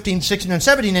 verse 15, 16, and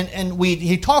 17, and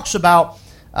he talks about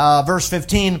verse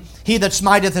 15, he that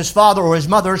smiteth his father or his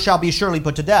mother shall be surely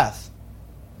put to death.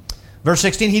 Verse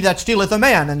 16, he that stealeth a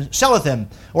man and selleth him,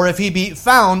 or if he be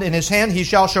found in his hand, he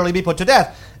shall surely be put to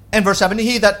death. And verse 17,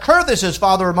 he that curseth his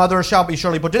father or mother shall be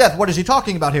surely put to death. What is he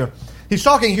talking about here? He's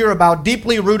talking here about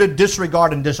deeply rooted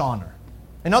disregard and dishonor.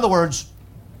 In other words,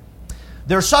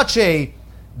 there's such a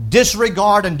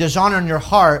disregard and dishonor in your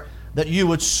heart that you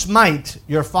would smite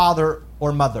your father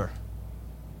or mother.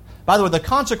 By the way, the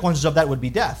consequences of that would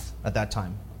be death at that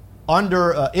time.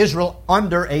 Under Israel,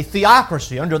 under a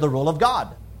theocracy, under the rule of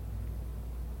God.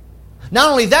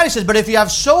 Not only that, he says, but if you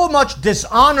have so much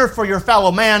dishonor for your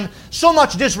fellow man, so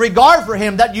much disregard for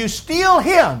him that you steal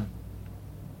him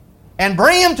and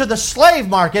bring him to the slave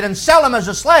market and sell him as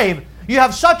a slave, you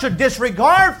have such a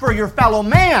disregard for your fellow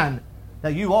man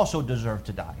that you also deserve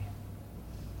to die.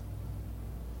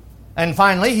 And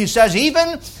finally, he says,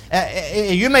 even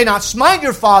you may not smite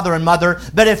your father and mother,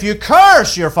 but if you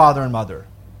curse your father and mother,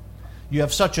 you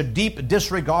have such a deep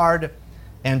disregard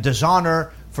and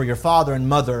dishonor for your father and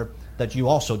mother that you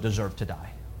also deserve to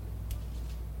die.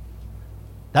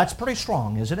 That's pretty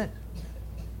strong, isn't it?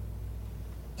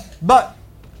 But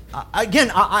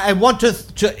again, I want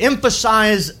to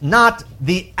emphasize not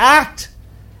the act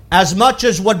as much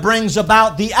as what brings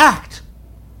about the act.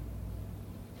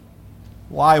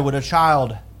 Why would a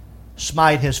child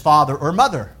smite his father or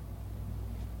mother?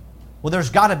 Well, there's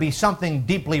got to be something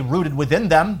deeply rooted within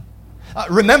them.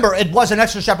 Remember, it was in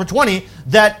Exodus chapter 20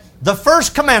 that the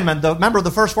first commandment, remember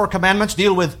the first four commandments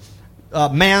deal with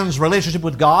man's relationship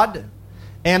with God,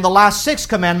 and the last six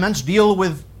commandments deal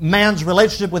with man's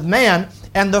relationship with man,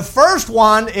 and the first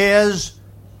one is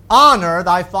honor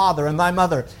thy father and thy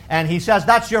mother. And he says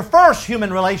that's your first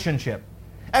human relationship.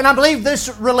 And I believe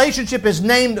this relationship is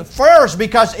named first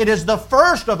because it is the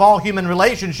first of all human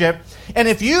relationship. And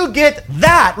if you get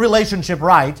that relationship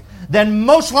right, then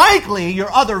most likely your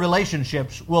other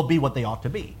relationships will be what they ought to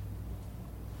be.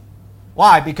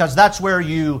 Why? Because that's where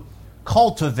you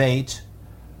cultivate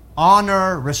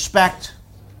honor, respect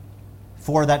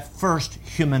for that first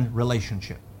human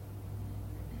relationship.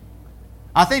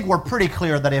 I think we're pretty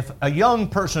clear that if a young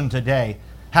person today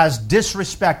has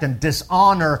disrespect and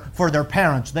dishonor for their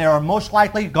parents, they are most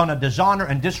likely going to dishonor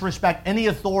and disrespect any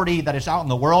authority that is out in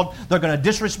the world. They're going to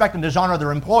disrespect and dishonor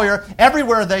their employer.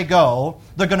 Everywhere they go,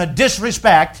 they're going to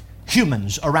disrespect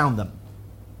humans around them.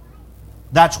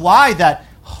 That's why that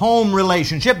home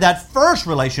relationship, that first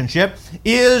relationship,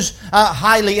 is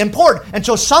highly important. And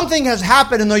so something has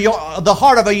happened in the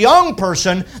heart of a young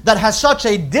person that has such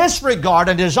a disregard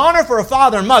and dishonor for a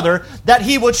father and mother that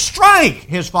he would strike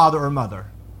his father or mother.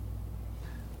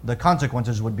 The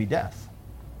consequences would be death.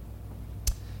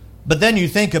 But then you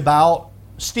think about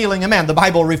stealing a man. The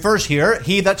Bible refers here,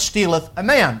 he that stealeth a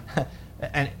man.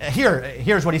 And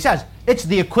here's what he says. It's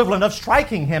the equivalent of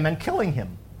striking him and killing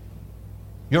him.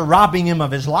 You're robbing him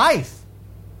of his life.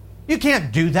 You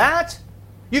can't do that.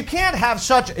 You can't have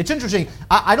such... It's interesting.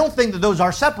 I don't think that those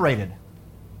are separated.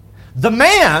 The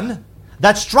man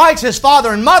that strikes his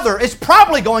father and mother is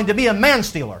probably going to be a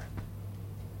man-stealer.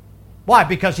 Why?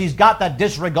 Because he's got that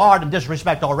disregard and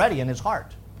disrespect already in his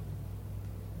heart.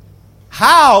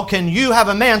 How can you have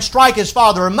a man strike his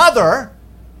father or mother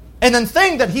and then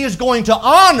think that he is going to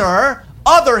honor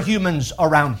other humans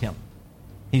around him?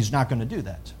 He's not going to do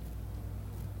that.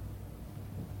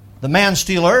 The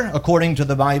man-stealer, according to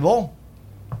the Bible,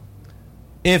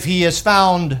 if he is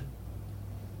found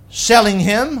selling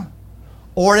him,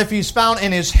 or if he's found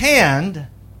in his hand,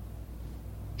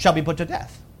 shall be put to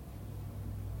death.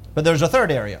 But there's a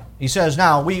third area. He says,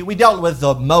 now, we dealt with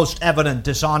the most evident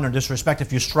dishonor and disrespect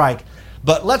if you strike,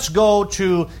 but let's go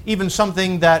to even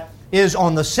something that is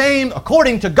on the same,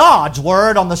 according to God's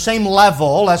word, on the same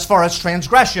level as far as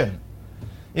transgression.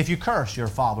 If you curse your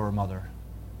father or mother,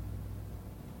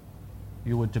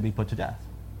 you would to be put to death.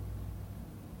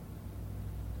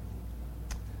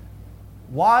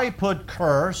 why put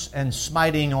curse and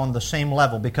smiting on the same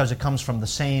level? Because it comes from the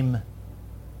same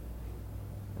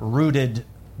rooted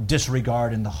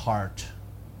disregard in the heart.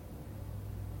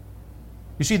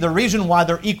 You see, the reason why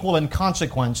they're equal in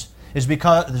consequence is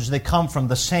because they come from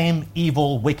the same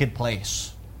evil, wicked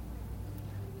place.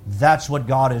 That's what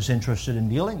God is interested in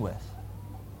dealing with,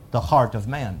 the heart of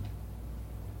man.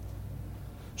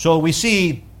 So we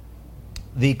see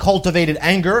the cultivated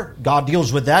anger. God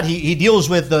deals with that. He deals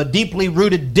with the deeply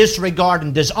rooted disregard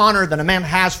and dishonor that a man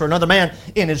has for another man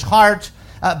in his heart.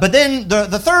 But then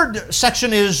the third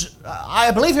section is,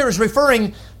 I believe here is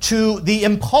referring to the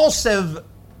impulsive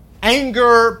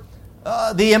anger,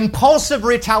 the impulsive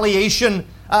retaliation.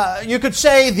 You could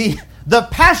say the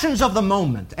passions of the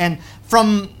moment. And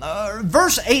from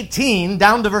verse 18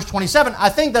 down to verse 27, I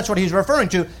think that's what he's referring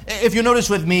to. If you notice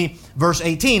with me, verse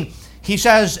 18, he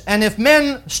says, and if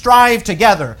men strive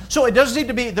together. So there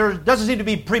doesn't seem to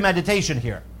be premeditation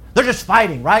here. They're just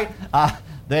fighting, right?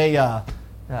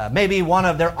 Maybe one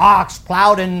of their ox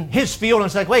plowed in his field and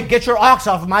it's like, wait, get your ox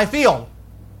off of my field.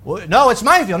 Well, no, it's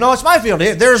my field. No, it's my field.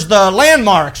 There's the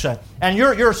landmarks and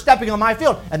you're stepping on my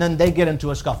field. And then they get into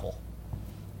a scuffle.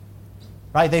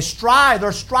 Right? They're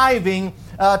striving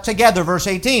together, verse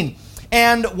 18.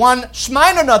 And one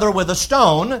smite another with a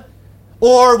stone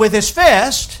or with his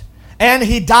fist, and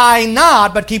he die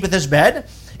not, but keepeth his bed.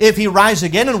 If he rise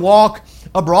again and walk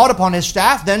abroad upon his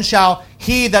staff, then shall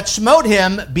he that smote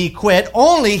him be quit.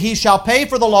 Only he shall pay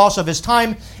for the loss of his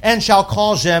time, and shall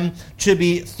cause him to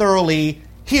be thoroughly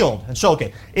healed. And so,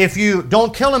 okay, if you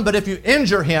don't kill him, but if you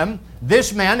injure him,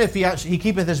 this man, if he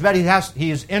keepeth his bed, he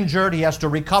is injured, he has to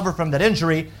recover from that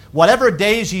injury. Whatever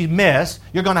days he missed,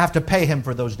 you're going to have to pay him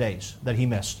for those days that he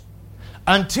missed.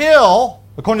 Until,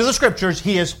 according to the Scriptures,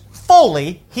 he is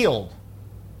fully healed.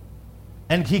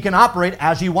 And he can operate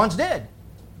as he once did.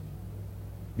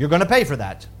 You're going to pay for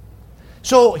that.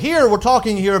 So here, we're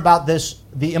talking here about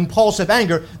the impulsive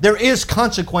anger. There is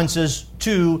consequences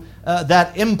to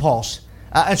that impulse.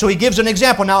 And so he gives an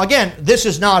example. Now again, this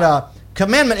is not a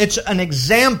commandment. It's an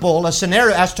example, a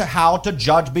scenario as to how to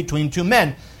judge between two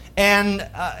men. And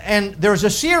there's a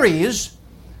series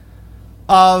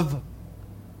of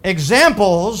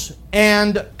examples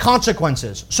and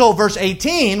consequences. So verse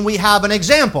 18, we have an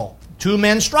example. Two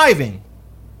men striving.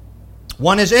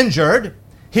 One is injured.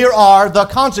 Here are the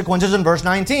consequences in verse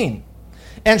 19.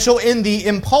 And so in the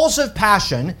impulsive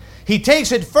passion, he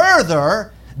takes it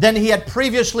further than he had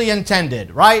previously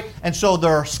intended, right? And so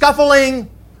they're scuffling,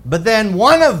 but then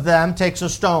one of them takes a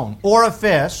stone or a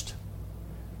fist.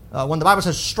 When the Bible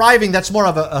says striving, that's more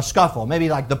of a scuffle, maybe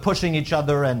like the pushing each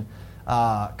other and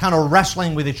kind of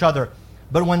wrestling with each other.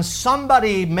 But when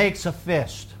somebody makes a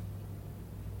fist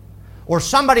or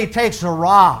somebody takes a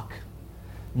rock,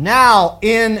 now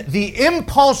in the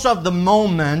impulse of the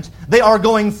moment, they are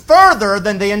going further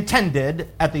than they intended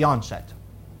at the onset.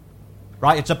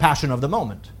 Right? It's a passion of the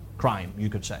moment crime, you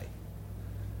could say.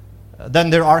 Then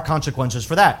there are consequences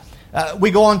for that. We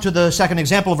go on to the second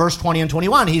example, verse 20 and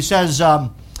 21. He says,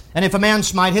 and if a man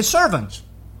smite his servant.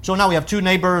 So now we have two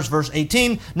neighbors, verse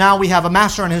 18. Now we have a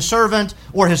master and his servant,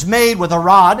 or his maid with a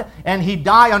rod, and he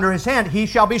die under his hand, he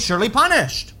shall be surely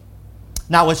punished.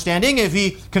 Notwithstanding, if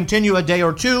he continue a day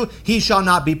or two, he shall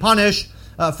not be punished,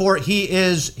 for he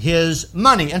is his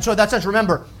money. And so that says,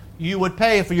 remember, you would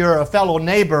pay if you're a fellow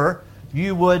neighbor,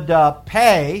 you would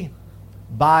pay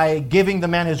by giving the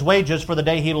man his wages for the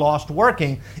day he lost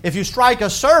working. If you strike a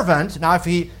servant, now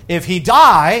if he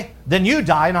die, then you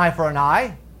die, an eye for an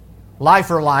eye, life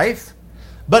for life.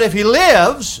 But if he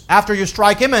lives, after you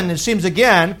strike him, and it seems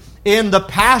again, in the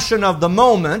passion of the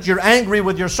moment, you're angry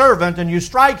with your servant and you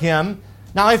strike him.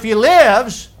 Now if he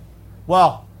lives,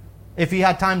 well, if he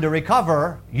had time to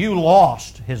recover, you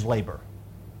lost his labor,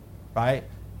 right?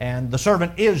 And the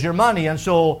servant is your money, and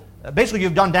so basically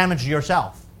you've done damage to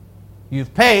yourself.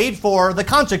 You've paid for the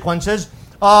consequences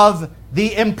of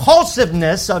the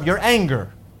impulsiveness of your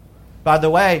anger. By the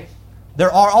way,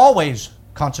 there are always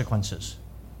consequences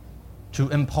to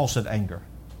impulsive anger.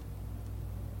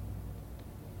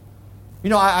 You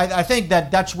know, I think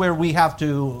that's where we have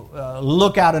to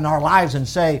look out in our lives and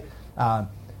say,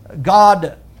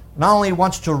 God not only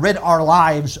wants to rid our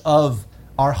lives of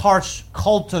our hearts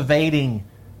cultivating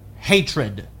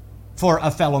hatred for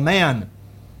a fellow man,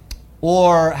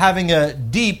 or having a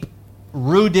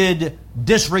deep-rooted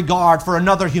disregard for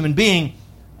another human being,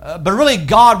 but really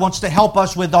God wants to help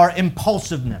us with our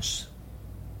impulsiveness.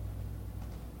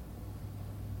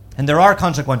 And there are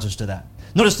consequences to that.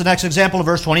 Notice the next example of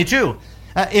verse 22.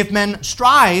 If men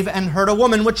strive and hurt a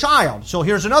woman with child. So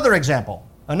here's another example,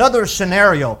 another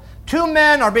scenario. Two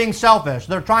men are being selfish.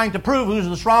 They're trying to prove who's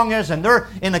the strongest, and they're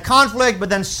in a conflict, but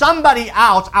then somebody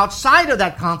outside of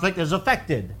that conflict is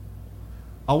affected.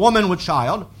 A woman with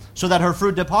child, so that her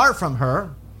fruit depart from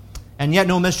her, and yet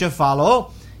no mischief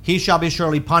follow. He shall be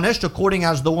surely punished, according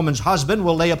as the woman's husband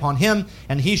will lay upon him,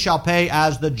 and he shall pay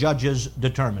as the judges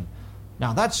determine.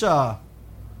 Now that's, what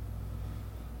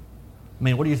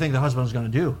do you think the husband's going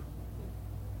to do?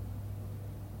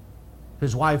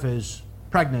 His wife is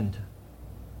pregnant,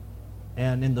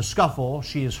 and in the scuffle,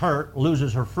 she is hurt,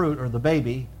 loses her fruit or the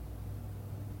baby.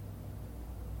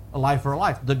 A life for a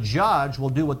life. The judge will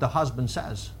do what the husband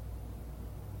says.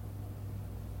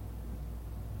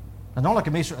 And don't look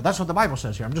at me. That's what the Bible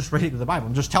says here. I'm just reading the Bible.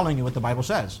 I'm just telling you what the Bible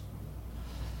says.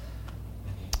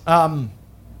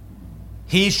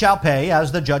 He shall pay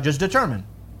as the judges determine.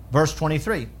 Verse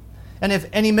 23. And if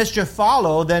any mischief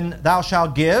follow, then thou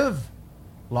shalt give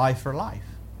life for life.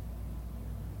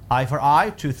 Eye for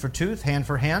eye, tooth for tooth, hand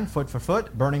for hand, foot for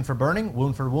foot, burning for burning,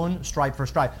 wound for wound, stripe for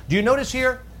stripe. Do you notice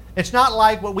here? It's not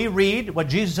like what we read, what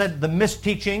Jesus said, the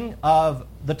misteaching of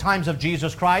the times of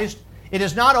Jesus Christ. It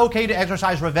is not okay to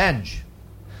exercise revenge,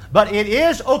 but it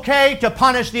is okay to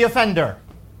punish the offender.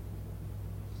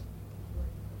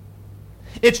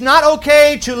 It's not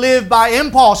okay to live by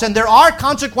impulse, and there are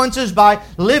consequences by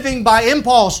living by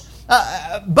impulse.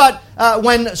 But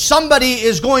when somebody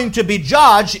is going to be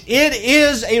judged, it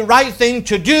is a right thing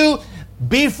to do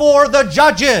before the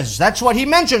judges. That's what he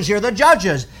mentions here, the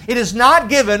judges. It is not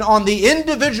given on the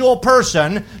individual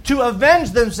person to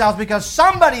avenge themselves because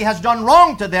somebody has done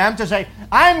wrong to them to say,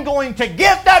 I'm going to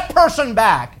get that person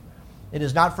back. It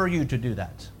is not for you to do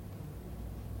that.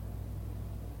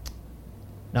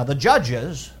 Now the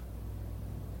judges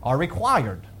are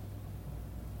required,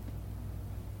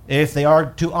 if they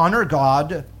are to honor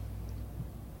God,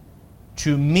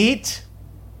 to meet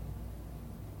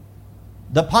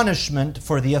the punishment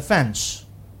for the offense.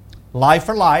 Life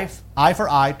for life, eye for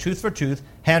eye, tooth for tooth,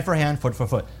 hand for hand, foot for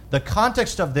foot. The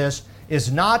context of this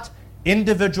is not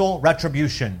individual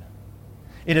retribution.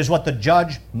 It is what the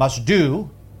judge must do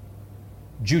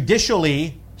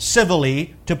judicially,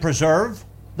 civilly, to preserve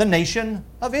the nation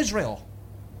of Israel.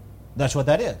 That's what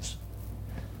that is.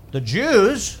 The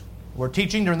Jews were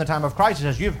teaching during the time of Christ. He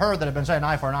says, you've heard that I've been saying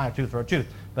eye for an eye, a tooth for a tooth.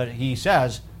 But he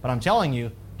says, but I'm telling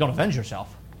you, don't avenge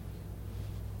yourself.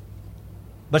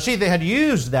 But see, they had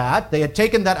used that. They had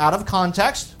taken that out of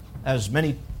context, as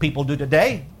many people do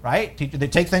today, right? They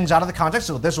take things out of the context.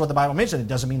 So this is what the Bible means, and it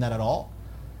doesn't mean that at all.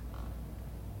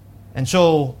 And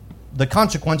so the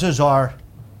consequences are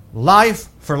life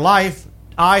for life,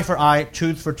 eye for eye,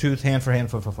 tooth for tooth, hand for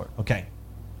hand, foot for foot. Okay.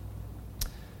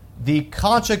 The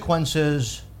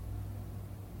consequences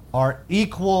are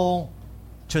equal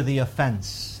to the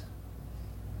offense.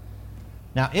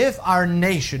 Now, if our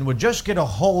nation would just get a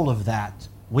hold of that,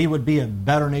 we would be a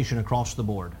better nation across the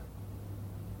board.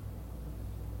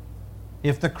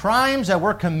 If the crimes that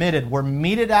were committed were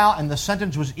meted out and the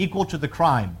sentence was equal to the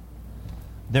crime,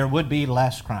 there would be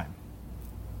less crime.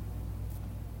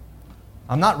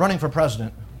 I'm not running for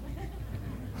president.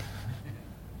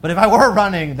 But if I were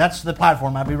running, that's the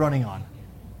platform I'd be running on.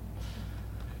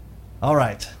 All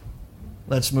right.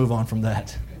 Let's move on from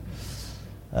that.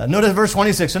 Notice verse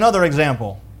 26, another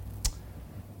example.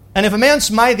 And if a man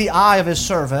smite the eye of his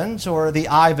servant, or the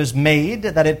eye of his maid,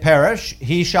 that it perish,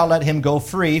 he shall let him go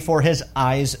free for his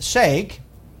eye's sake.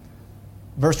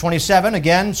 Verse 27,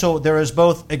 again, so there is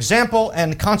both example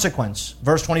and consequence.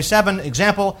 Verse 27,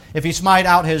 example, if he smite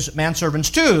out his manservant's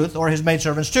tooth, or his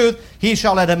maidservant's tooth, he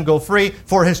shall let him go free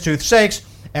for his tooth's sakes.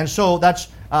 And so that's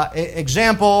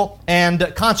example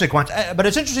and consequence. But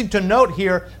it's interesting to note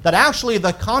here that actually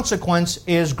the consequence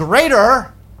is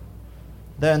greater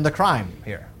than the crime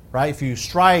here. Right? If you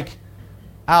strike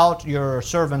out your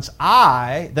servant's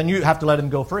eye, then you have to let him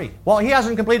go free. Well, he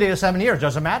hasn't completed his 7 years.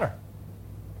 Doesn't matter.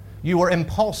 You were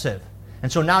impulsive.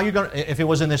 And so now you're going to, if it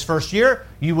was in this first year,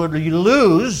 you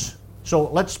lose.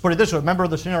 So let's put it this way. Remember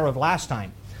the scenario of last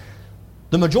time.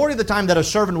 The majority of the time that a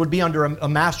servant would be under a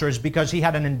master is because he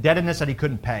had an indebtedness that he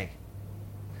couldn't pay.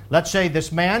 Let's say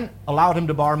this man allowed him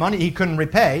to borrow money, he couldn't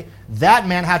repay. That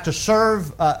man had to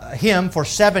serve him for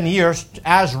 7 years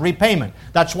as repayment.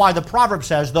 That's why the proverb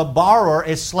says the borrower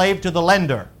is slave to the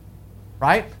lender.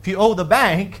 Right? If you owe the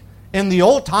bank, in the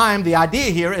old time, the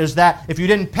idea here is that if you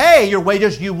didn't pay your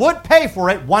wages, you would pay for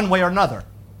it one way or another.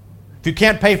 If you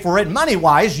can't pay for it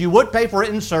money-wise, you would pay for it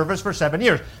in service for 7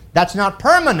 years. That's not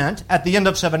permanent. At the end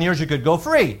of 7 years, you could go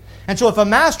free. And so if a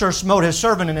master smote his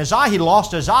servant in his eye, he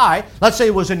lost his eye, let's say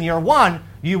it was in year 1,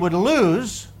 you would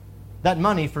lose that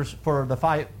money for the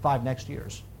five next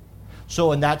years.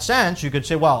 So in that sense, you could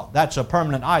say, well, that's a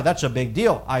permanent eye. That's a big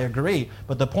deal. I agree.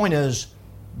 But the point is,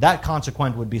 that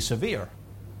consequence would be severe.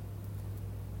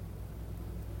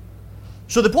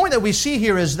 So the point that we see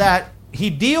here is that he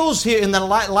deals here in the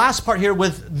last part here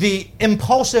with the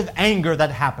impulsive anger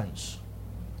that happens.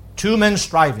 Two men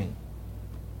striving.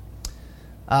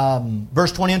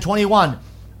 Verse 20 and 21.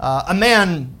 A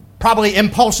man probably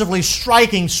impulsively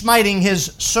smiting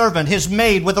his servant, his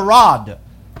maid, with a rod.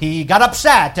 He got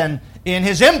upset, and in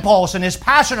his impulse and his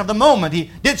passion of the moment,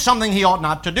 he did something he ought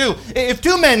not to do. If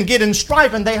two men get in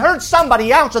strife and they hurt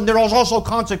somebody else, and there is also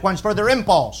consequence for their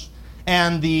impulse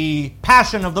and the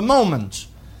passion of the moment.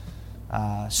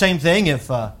 Same thing if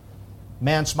a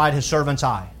man smite his servant's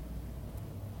eye.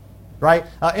 Right?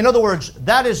 In other words,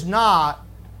 that is not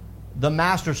the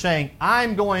master saying,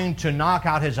 I'm going to knock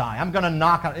out his eye. I'm going to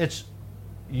knock out. It's,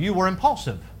 you were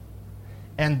impulsive.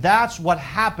 And that's what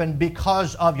happened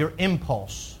because of your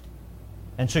impulse.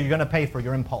 And so you're going to pay for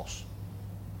your impulse.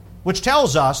 Which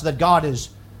tells us that God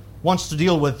wants to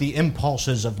deal with the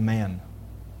impulses of man.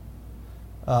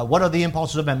 What are the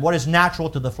impulses of man? What is natural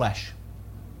to the flesh?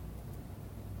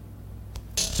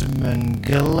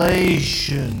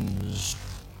 Galatians.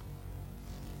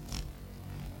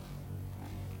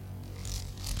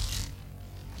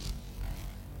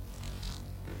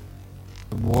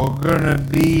 We're going to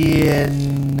be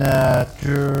in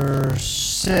chapter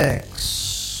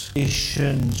 6.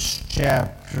 Galatians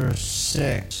chapter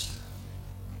 6.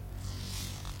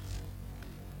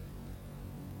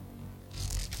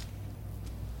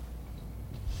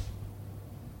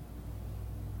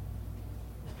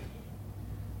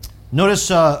 Notice,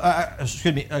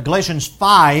 Galatians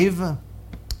 5,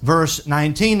 verse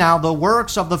 19. Now the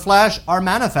works of the flesh are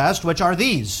manifest, which are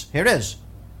these. Here it is.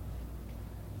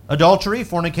 Adultery,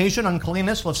 fornication,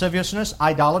 uncleanness, lasciviousness,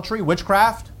 idolatry,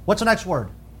 witchcraft. What's the next word?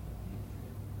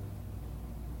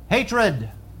 Hatred.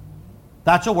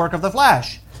 That's a work of the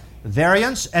flesh.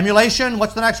 Variance, emulation.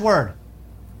 What's the next word?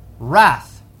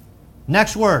 Wrath.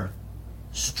 Next word.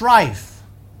 Strife.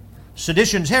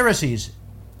 Seditions, heresies,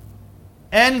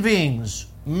 envyings,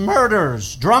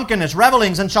 murders, drunkenness,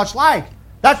 revelings, and such like.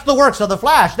 That's the works of the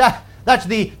flesh. That's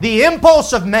the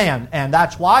impulse of man. And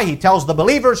that's why he tells the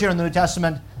believers here in the New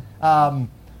Testament,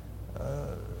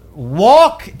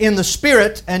 walk in the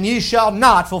Spirit, and ye shall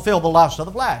not fulfill the lust of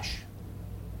the flesh.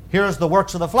 Here is the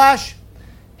works of the flesh.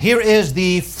 Here is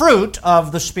the fruit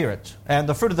of the Spirit. And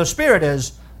the fruit of the Spirit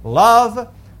is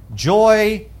love,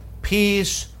 joy,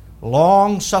 peace,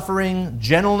 long-suffering,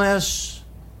 gentleness,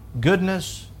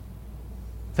 goodness,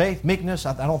 faith, meekness.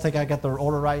 I don't think I got the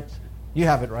order right. You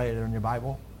have it right there in your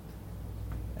Bible.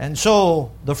 And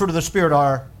so the fruit of the Spirit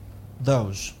are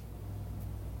those.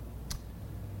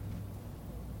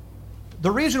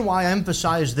 The reason why I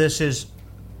emphasize this is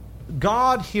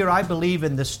God here, I believe,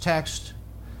 in this text,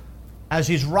 as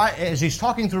he's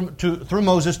talking through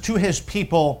Moses to his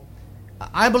people,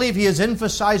 I believe he is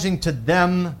emphasizing to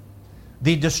them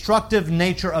the destructive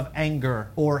nature of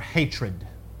anger or hatred.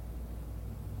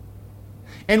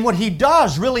 And what he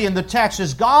does really in the text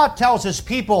is God tells his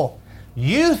people,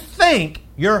 you think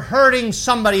you're hurting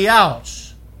somebody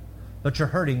else, but you're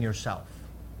hurting yourself.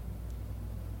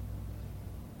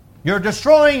 You're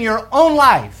destroying your own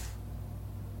life.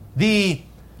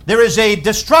 There is a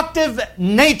destructive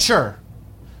nature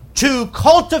to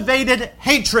cultivated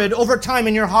hatred over time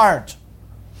in your heart.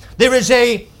 There is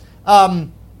a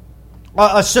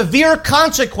severe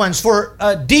consequence for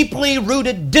a deeply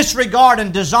rooted disregard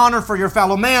and dishonor for your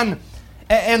fellow man.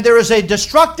 And there is a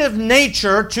destructive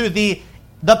nature to the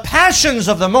passions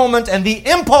of the moment and the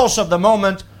impulse of the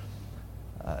moment.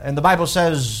 And the Bible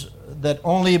says that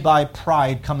only by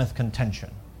pride cometh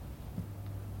contention.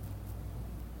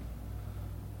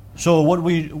 So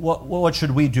what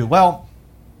should we do? Well,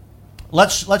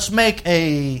 let's make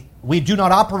we do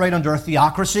not operate under a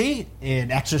theocracy.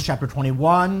 In Exodus chapter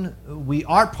 21, we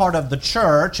are part of the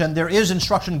church, and there is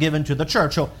instruction given to the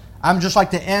church. So I'm just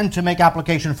like to end to make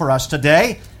application for us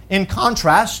today. In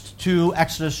contrast to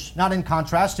Exodus, not in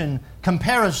contrast, in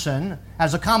comparison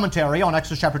as a commentary on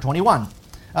Exodus chapter 21.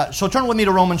 So turn with me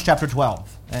to Romans chapter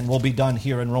 12, and we'll be done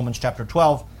here in Romans chapter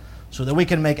 12 so that we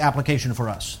can make application for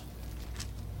us.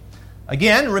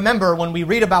 Again, remember, when we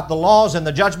read about the laws and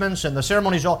the judgments and the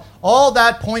ceremonies, all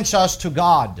that points us to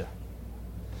God.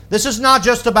 This is not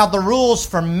just about the rules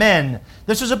for men.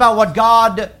 This is about what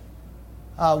God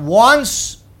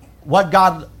wants, what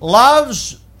God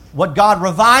loves, what God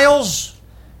reviles,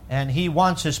 and He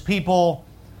wants His people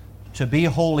to be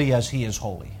holy as He is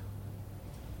holy.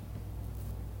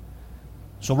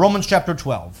 So Romans chapter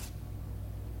 12.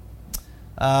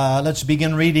 Let's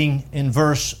begin reading in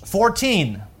verse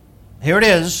 14. Here it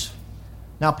is.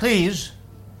 Now please,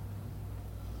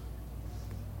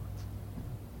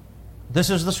 this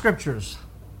is the Scriptures.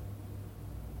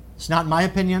 It's not my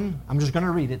opinion. I'm just going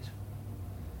to read it.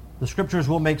 The Scriptures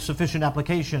will make sufficient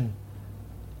application.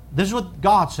 This is what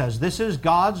God says. This is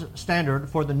God's standard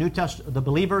for the the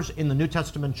believers in the New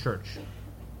Testament church.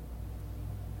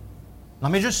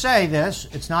 Let me just say this.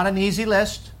 It's not an easy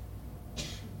list.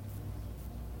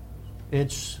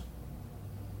 It's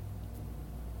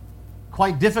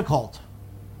quite difficult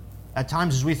at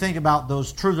times as we think about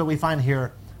those truths that we find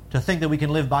here to think that we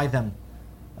can live by them.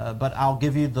 But I'll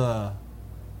give you the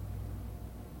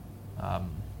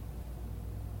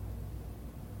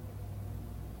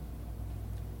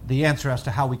answer as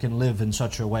to how we can live in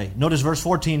such a way. Notice verse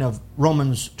 14 of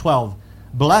Romans 12.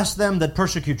 Bless them that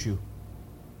persecute you.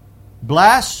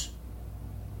 Bless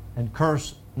and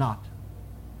curse not.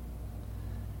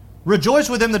 Rejoice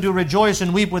with them that do rejoice,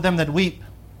 and weep with them that weep.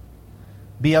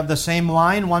 Be of the same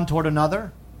mind one toward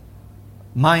another.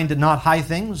 Mind not high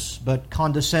things, but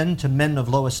condescend to men of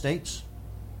low estates.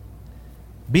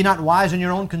 Be not wise in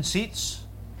your own conceits.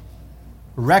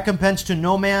 Recompense to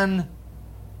no man,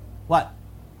 what?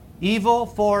 Evil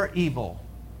for evil.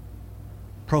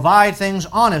 Provide things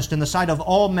honest in the sight of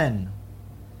all men.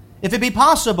 If it be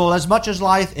possible, as much as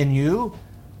lieth in you,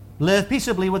 live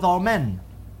peaceably with all men.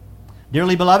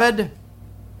 Dearly beloved,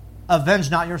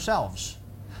 avenge not yourselves,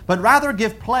 but rather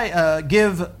give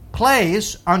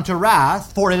place unto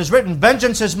wrath, for it is written,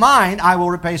 vengeance is mine, I will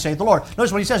repay, saith the Lord.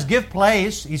 Notice when he says give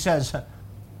place, he says,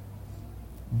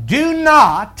 do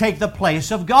not take the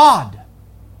place of God.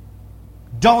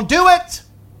 Don't do it.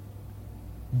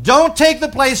 Don't take the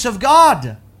place of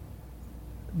God.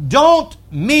 Don't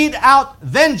mete out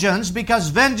vengeance, because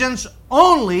vengeance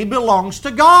only belongs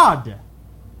to God.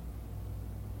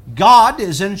 God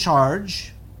is in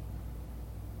charge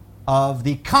of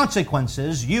the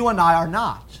consequences. You and I are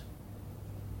not.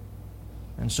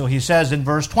 And so he says in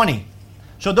verse 20.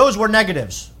 So those were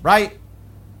negatives, right?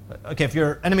 Okay, if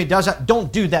your enemy does that,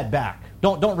 don't do that back.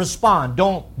 Don't respond.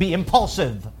 Don't be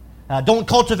impulsive. Don't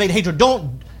cultivate hatred.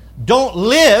 Don't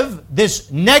live this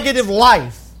negative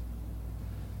life.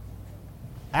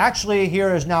 Actually,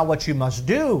 here is now what you must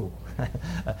do.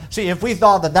 See, if we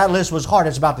thought that list was hard,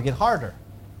 it's about to get harder.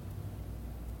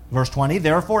 Verse 20,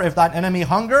 therefore, if thine enemy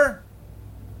hunger,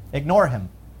 ignore him.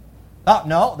 Oh,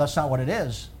 no, that's not what it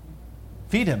is.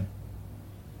 Feed him.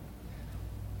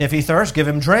 If he thirst, give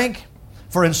him drink.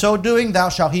 For in so doing, thou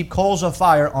shalt heap coals of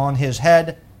fire on his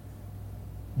head.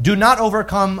 Be not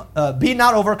overcome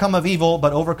of evil,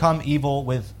 but overcome evil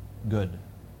with good.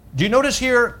 Do you notice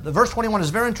here, the verse 21 is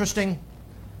very interesting.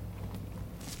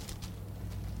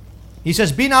 He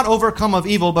says, be not overcome of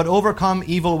evil, but overcome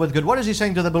evil with good. What is he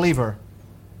saying to the believer?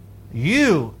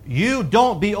 You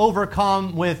don't be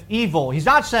overcome with evil. He's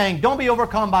not saying don't be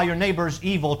overcome by your neighbor's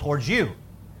evil towards you.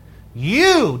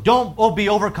 You don't be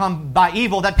overcome by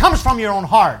evil that comes from your own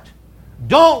heart.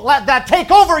 Don't let that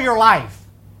take over your life.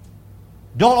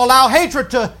 Don't allow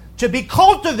hatred to be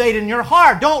cultivated in your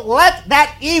heart. Don't let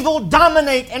that evil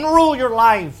dominate and rule your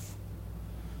life.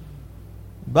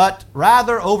 But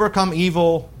rather overcome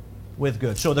evil with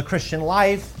good. So the Christian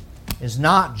life is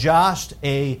not just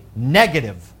a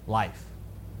negative life.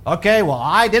 Okay, well,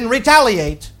 I didn't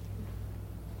retaliate.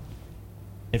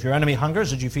 If your enemy hungers,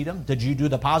 did you feed him? Did you do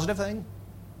the positive thing?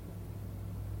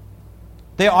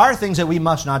 There are things that we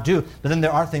must not do, but then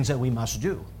there are things that we must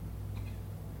do.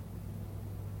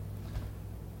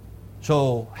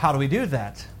 So, how do we do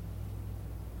that?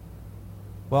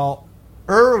 Well,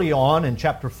 early on in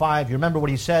chapter 5, you remember what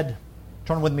he said?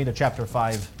 Turn with me to chapter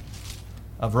 5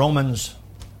 of Romans.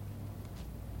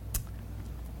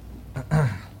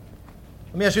 Let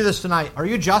me ask you this tonight. Are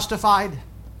you justified?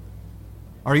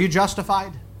 Are you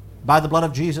justified by the blood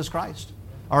of Jesus Christ?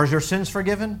 Are your sins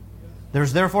forgiven?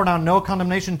 There's therefore now no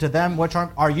condemnation to them which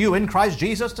are you in Christ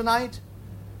Jesus tonight?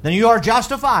 Then you are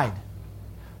justified.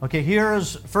 Okay, here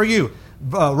is for you.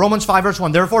 Romans 5 verse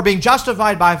 1. Therefore, being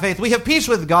justified by faith, we have peace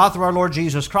with God through our Lord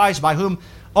Jesus Christ, by whom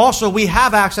also we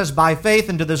have access by faith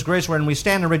into this grace wherein we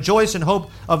stand and rejoice in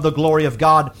hope of the glory of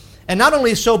God. And not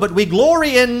only so, but we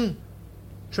glory in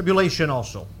tribulation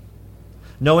also,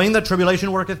 knowing that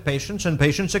tribulation worketh patience, and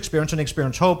patience experience, and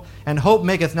experience hope, and hope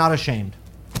maketh not ashamed.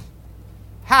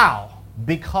 How?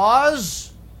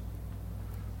 Because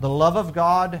the love of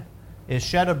God is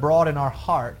shed abroad in our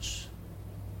hearts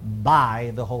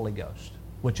by the Holy Ghost,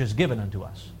 which is given unto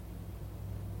us.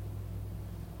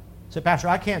 Say, Pastor,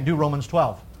 I can't do Romans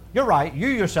 12. You're right. You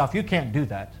yourself, you can't do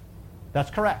that.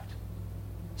 That's correct.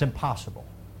 It's impossible.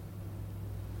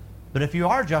 But if you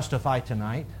are justified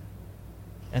tonight,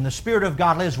 and the Spirit of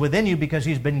God lives within you because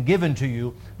He's been given to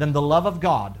you, then the love of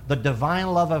God, the divine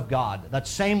love of God, that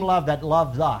same love that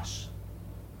loves us,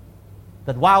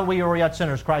 that while we were yet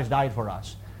sinners, Christ died for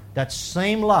us, that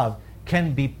same love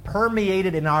can be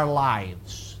permeated in our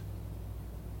lives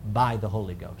by the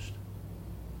Holy Ghost.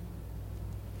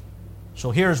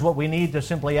 So here's what we need to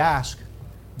simply ask.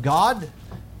 God,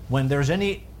 when there's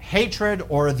any hatred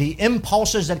or the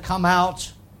impulses that come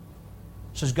out,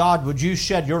 says, God, would you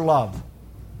shed your love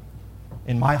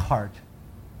in my heart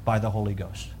by the Holy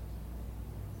Ghost?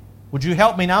 Would you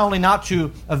help me not only not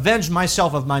to avenge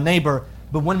myself of my neighbor,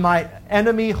 but when my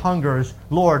enemy hungers,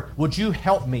 Lord, would you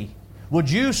help me? Would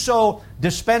you so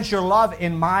dispense your love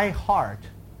in my heart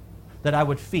that I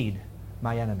would feed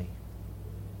my enemy?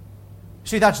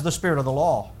 See, that's the spirit of the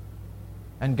law.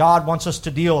 And God wants us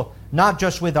to deal not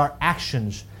just with our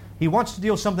actions. He wants to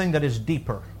deal something that is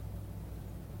deeper.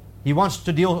 He wants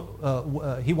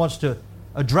to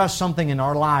address something in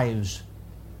our lives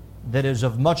that is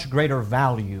of much greater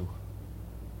value.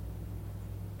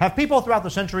 Have people throughout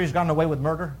the centuries gotten away with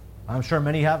murder? I'm sure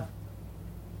many have.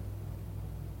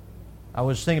 I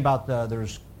was thinking about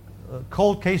there's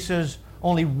cold cases.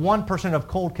 Only 1% of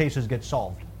cold cases get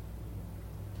solved.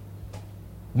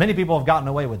 Many people have gotten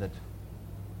away with it.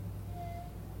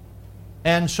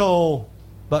 And so,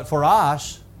 but for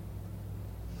us,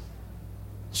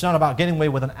 it's not about getting away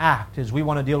with an act. Is we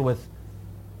want to deal with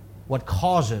what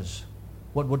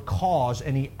would cause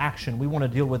any action. We want to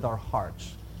deal with our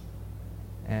hearts.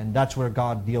 And that's where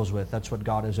God deals with. That's what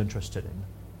God is interested in.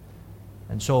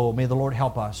 And so may the Lord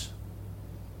help us.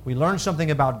 We learn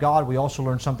something about God. We also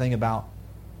learn something about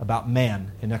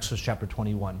man in Exodus chapter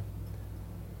 21.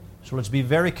 So let's be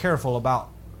very careful about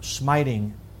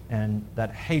smiting and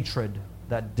that hatred,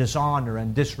 that dishonor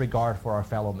and disregard for our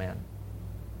fellow man.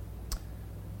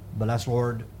 But let's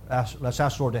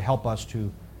ask Lord to help us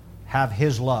to have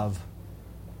His love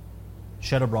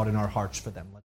shed abroad in our hearts for them.